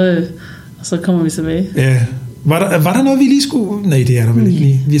 Og så kommer vi tilbage. Ja. Var der noget, vi lige skulle... Nej, det er der vel ikke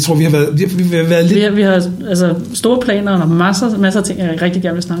lige. Jeg tror, vi har været lidt... Vi har altså store planer og masser af ting, jeg rigtig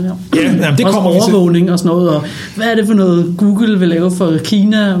gerne vil snakke om. Ja, jamen, det også kommer overvågning og sådan noget. Og hvad er det for noget, Google vil lave for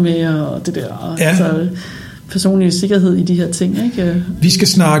Kina med og det der... Og, altså, personlig sikkerhed i de her ting, ikke? Vi skal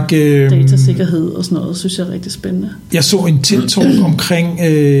snakke... datasikkerhed og sådan noget, synes jeg er rigtig spændende. Jeg så en TED-talk omkring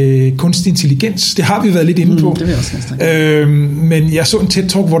kunstig intelligens. Det har vi været lidt inde på. Det vil jeg også men jeg så en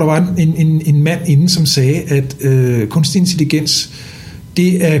TED-talk, hvor der var en mand inde, som sagde, at kunstig intelligens,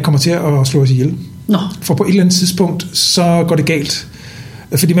 det kommer til at slå os ihjel. For på et eller andet tidspunkt, så går det galt.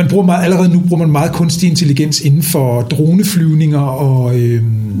 Fordi allerede nu bruger man meget kunstig intelligens inden for droneflyvninger og...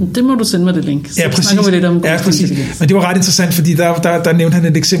 Det må du sende mig det link. Så præcis. Snakker vi lidt om kunstig intelligens. Men det var ret interessant, fordi der nævnte han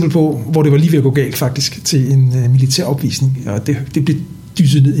et eksempel på, hvor det var lige ved at gå galt faktisk, til en militær opvisning. Og det blev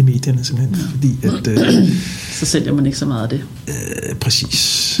dyset ned i medierne simpelthen, fordi at... så sælger man ikke så meget af det.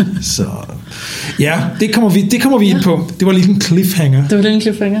 Præcis. Så ja, det kommer vi ind på. Det var lidt en cliffhanger. Det var lidt en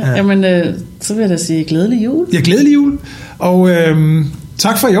cliffhanger. Ja. Jamen, så vil jeg da sige glædelig jul. Ja, glædelig jul. Og...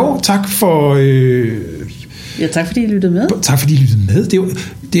 tak for i år. Tak for... ja, tak fordi I lyttede med. Tak fordi I lyttede med.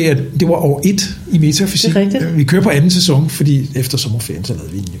 Det var år 1 i Metafysik. Det er rigtigt. Vi kører på anden sæson, fordi efter sommerferien, så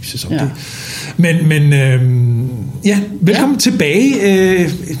lavede vi en ny sæson. Ja. Men velkommen tilbage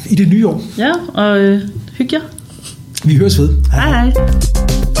i det nye år. Ja, og hygge jer. Vi høres ved. Hej.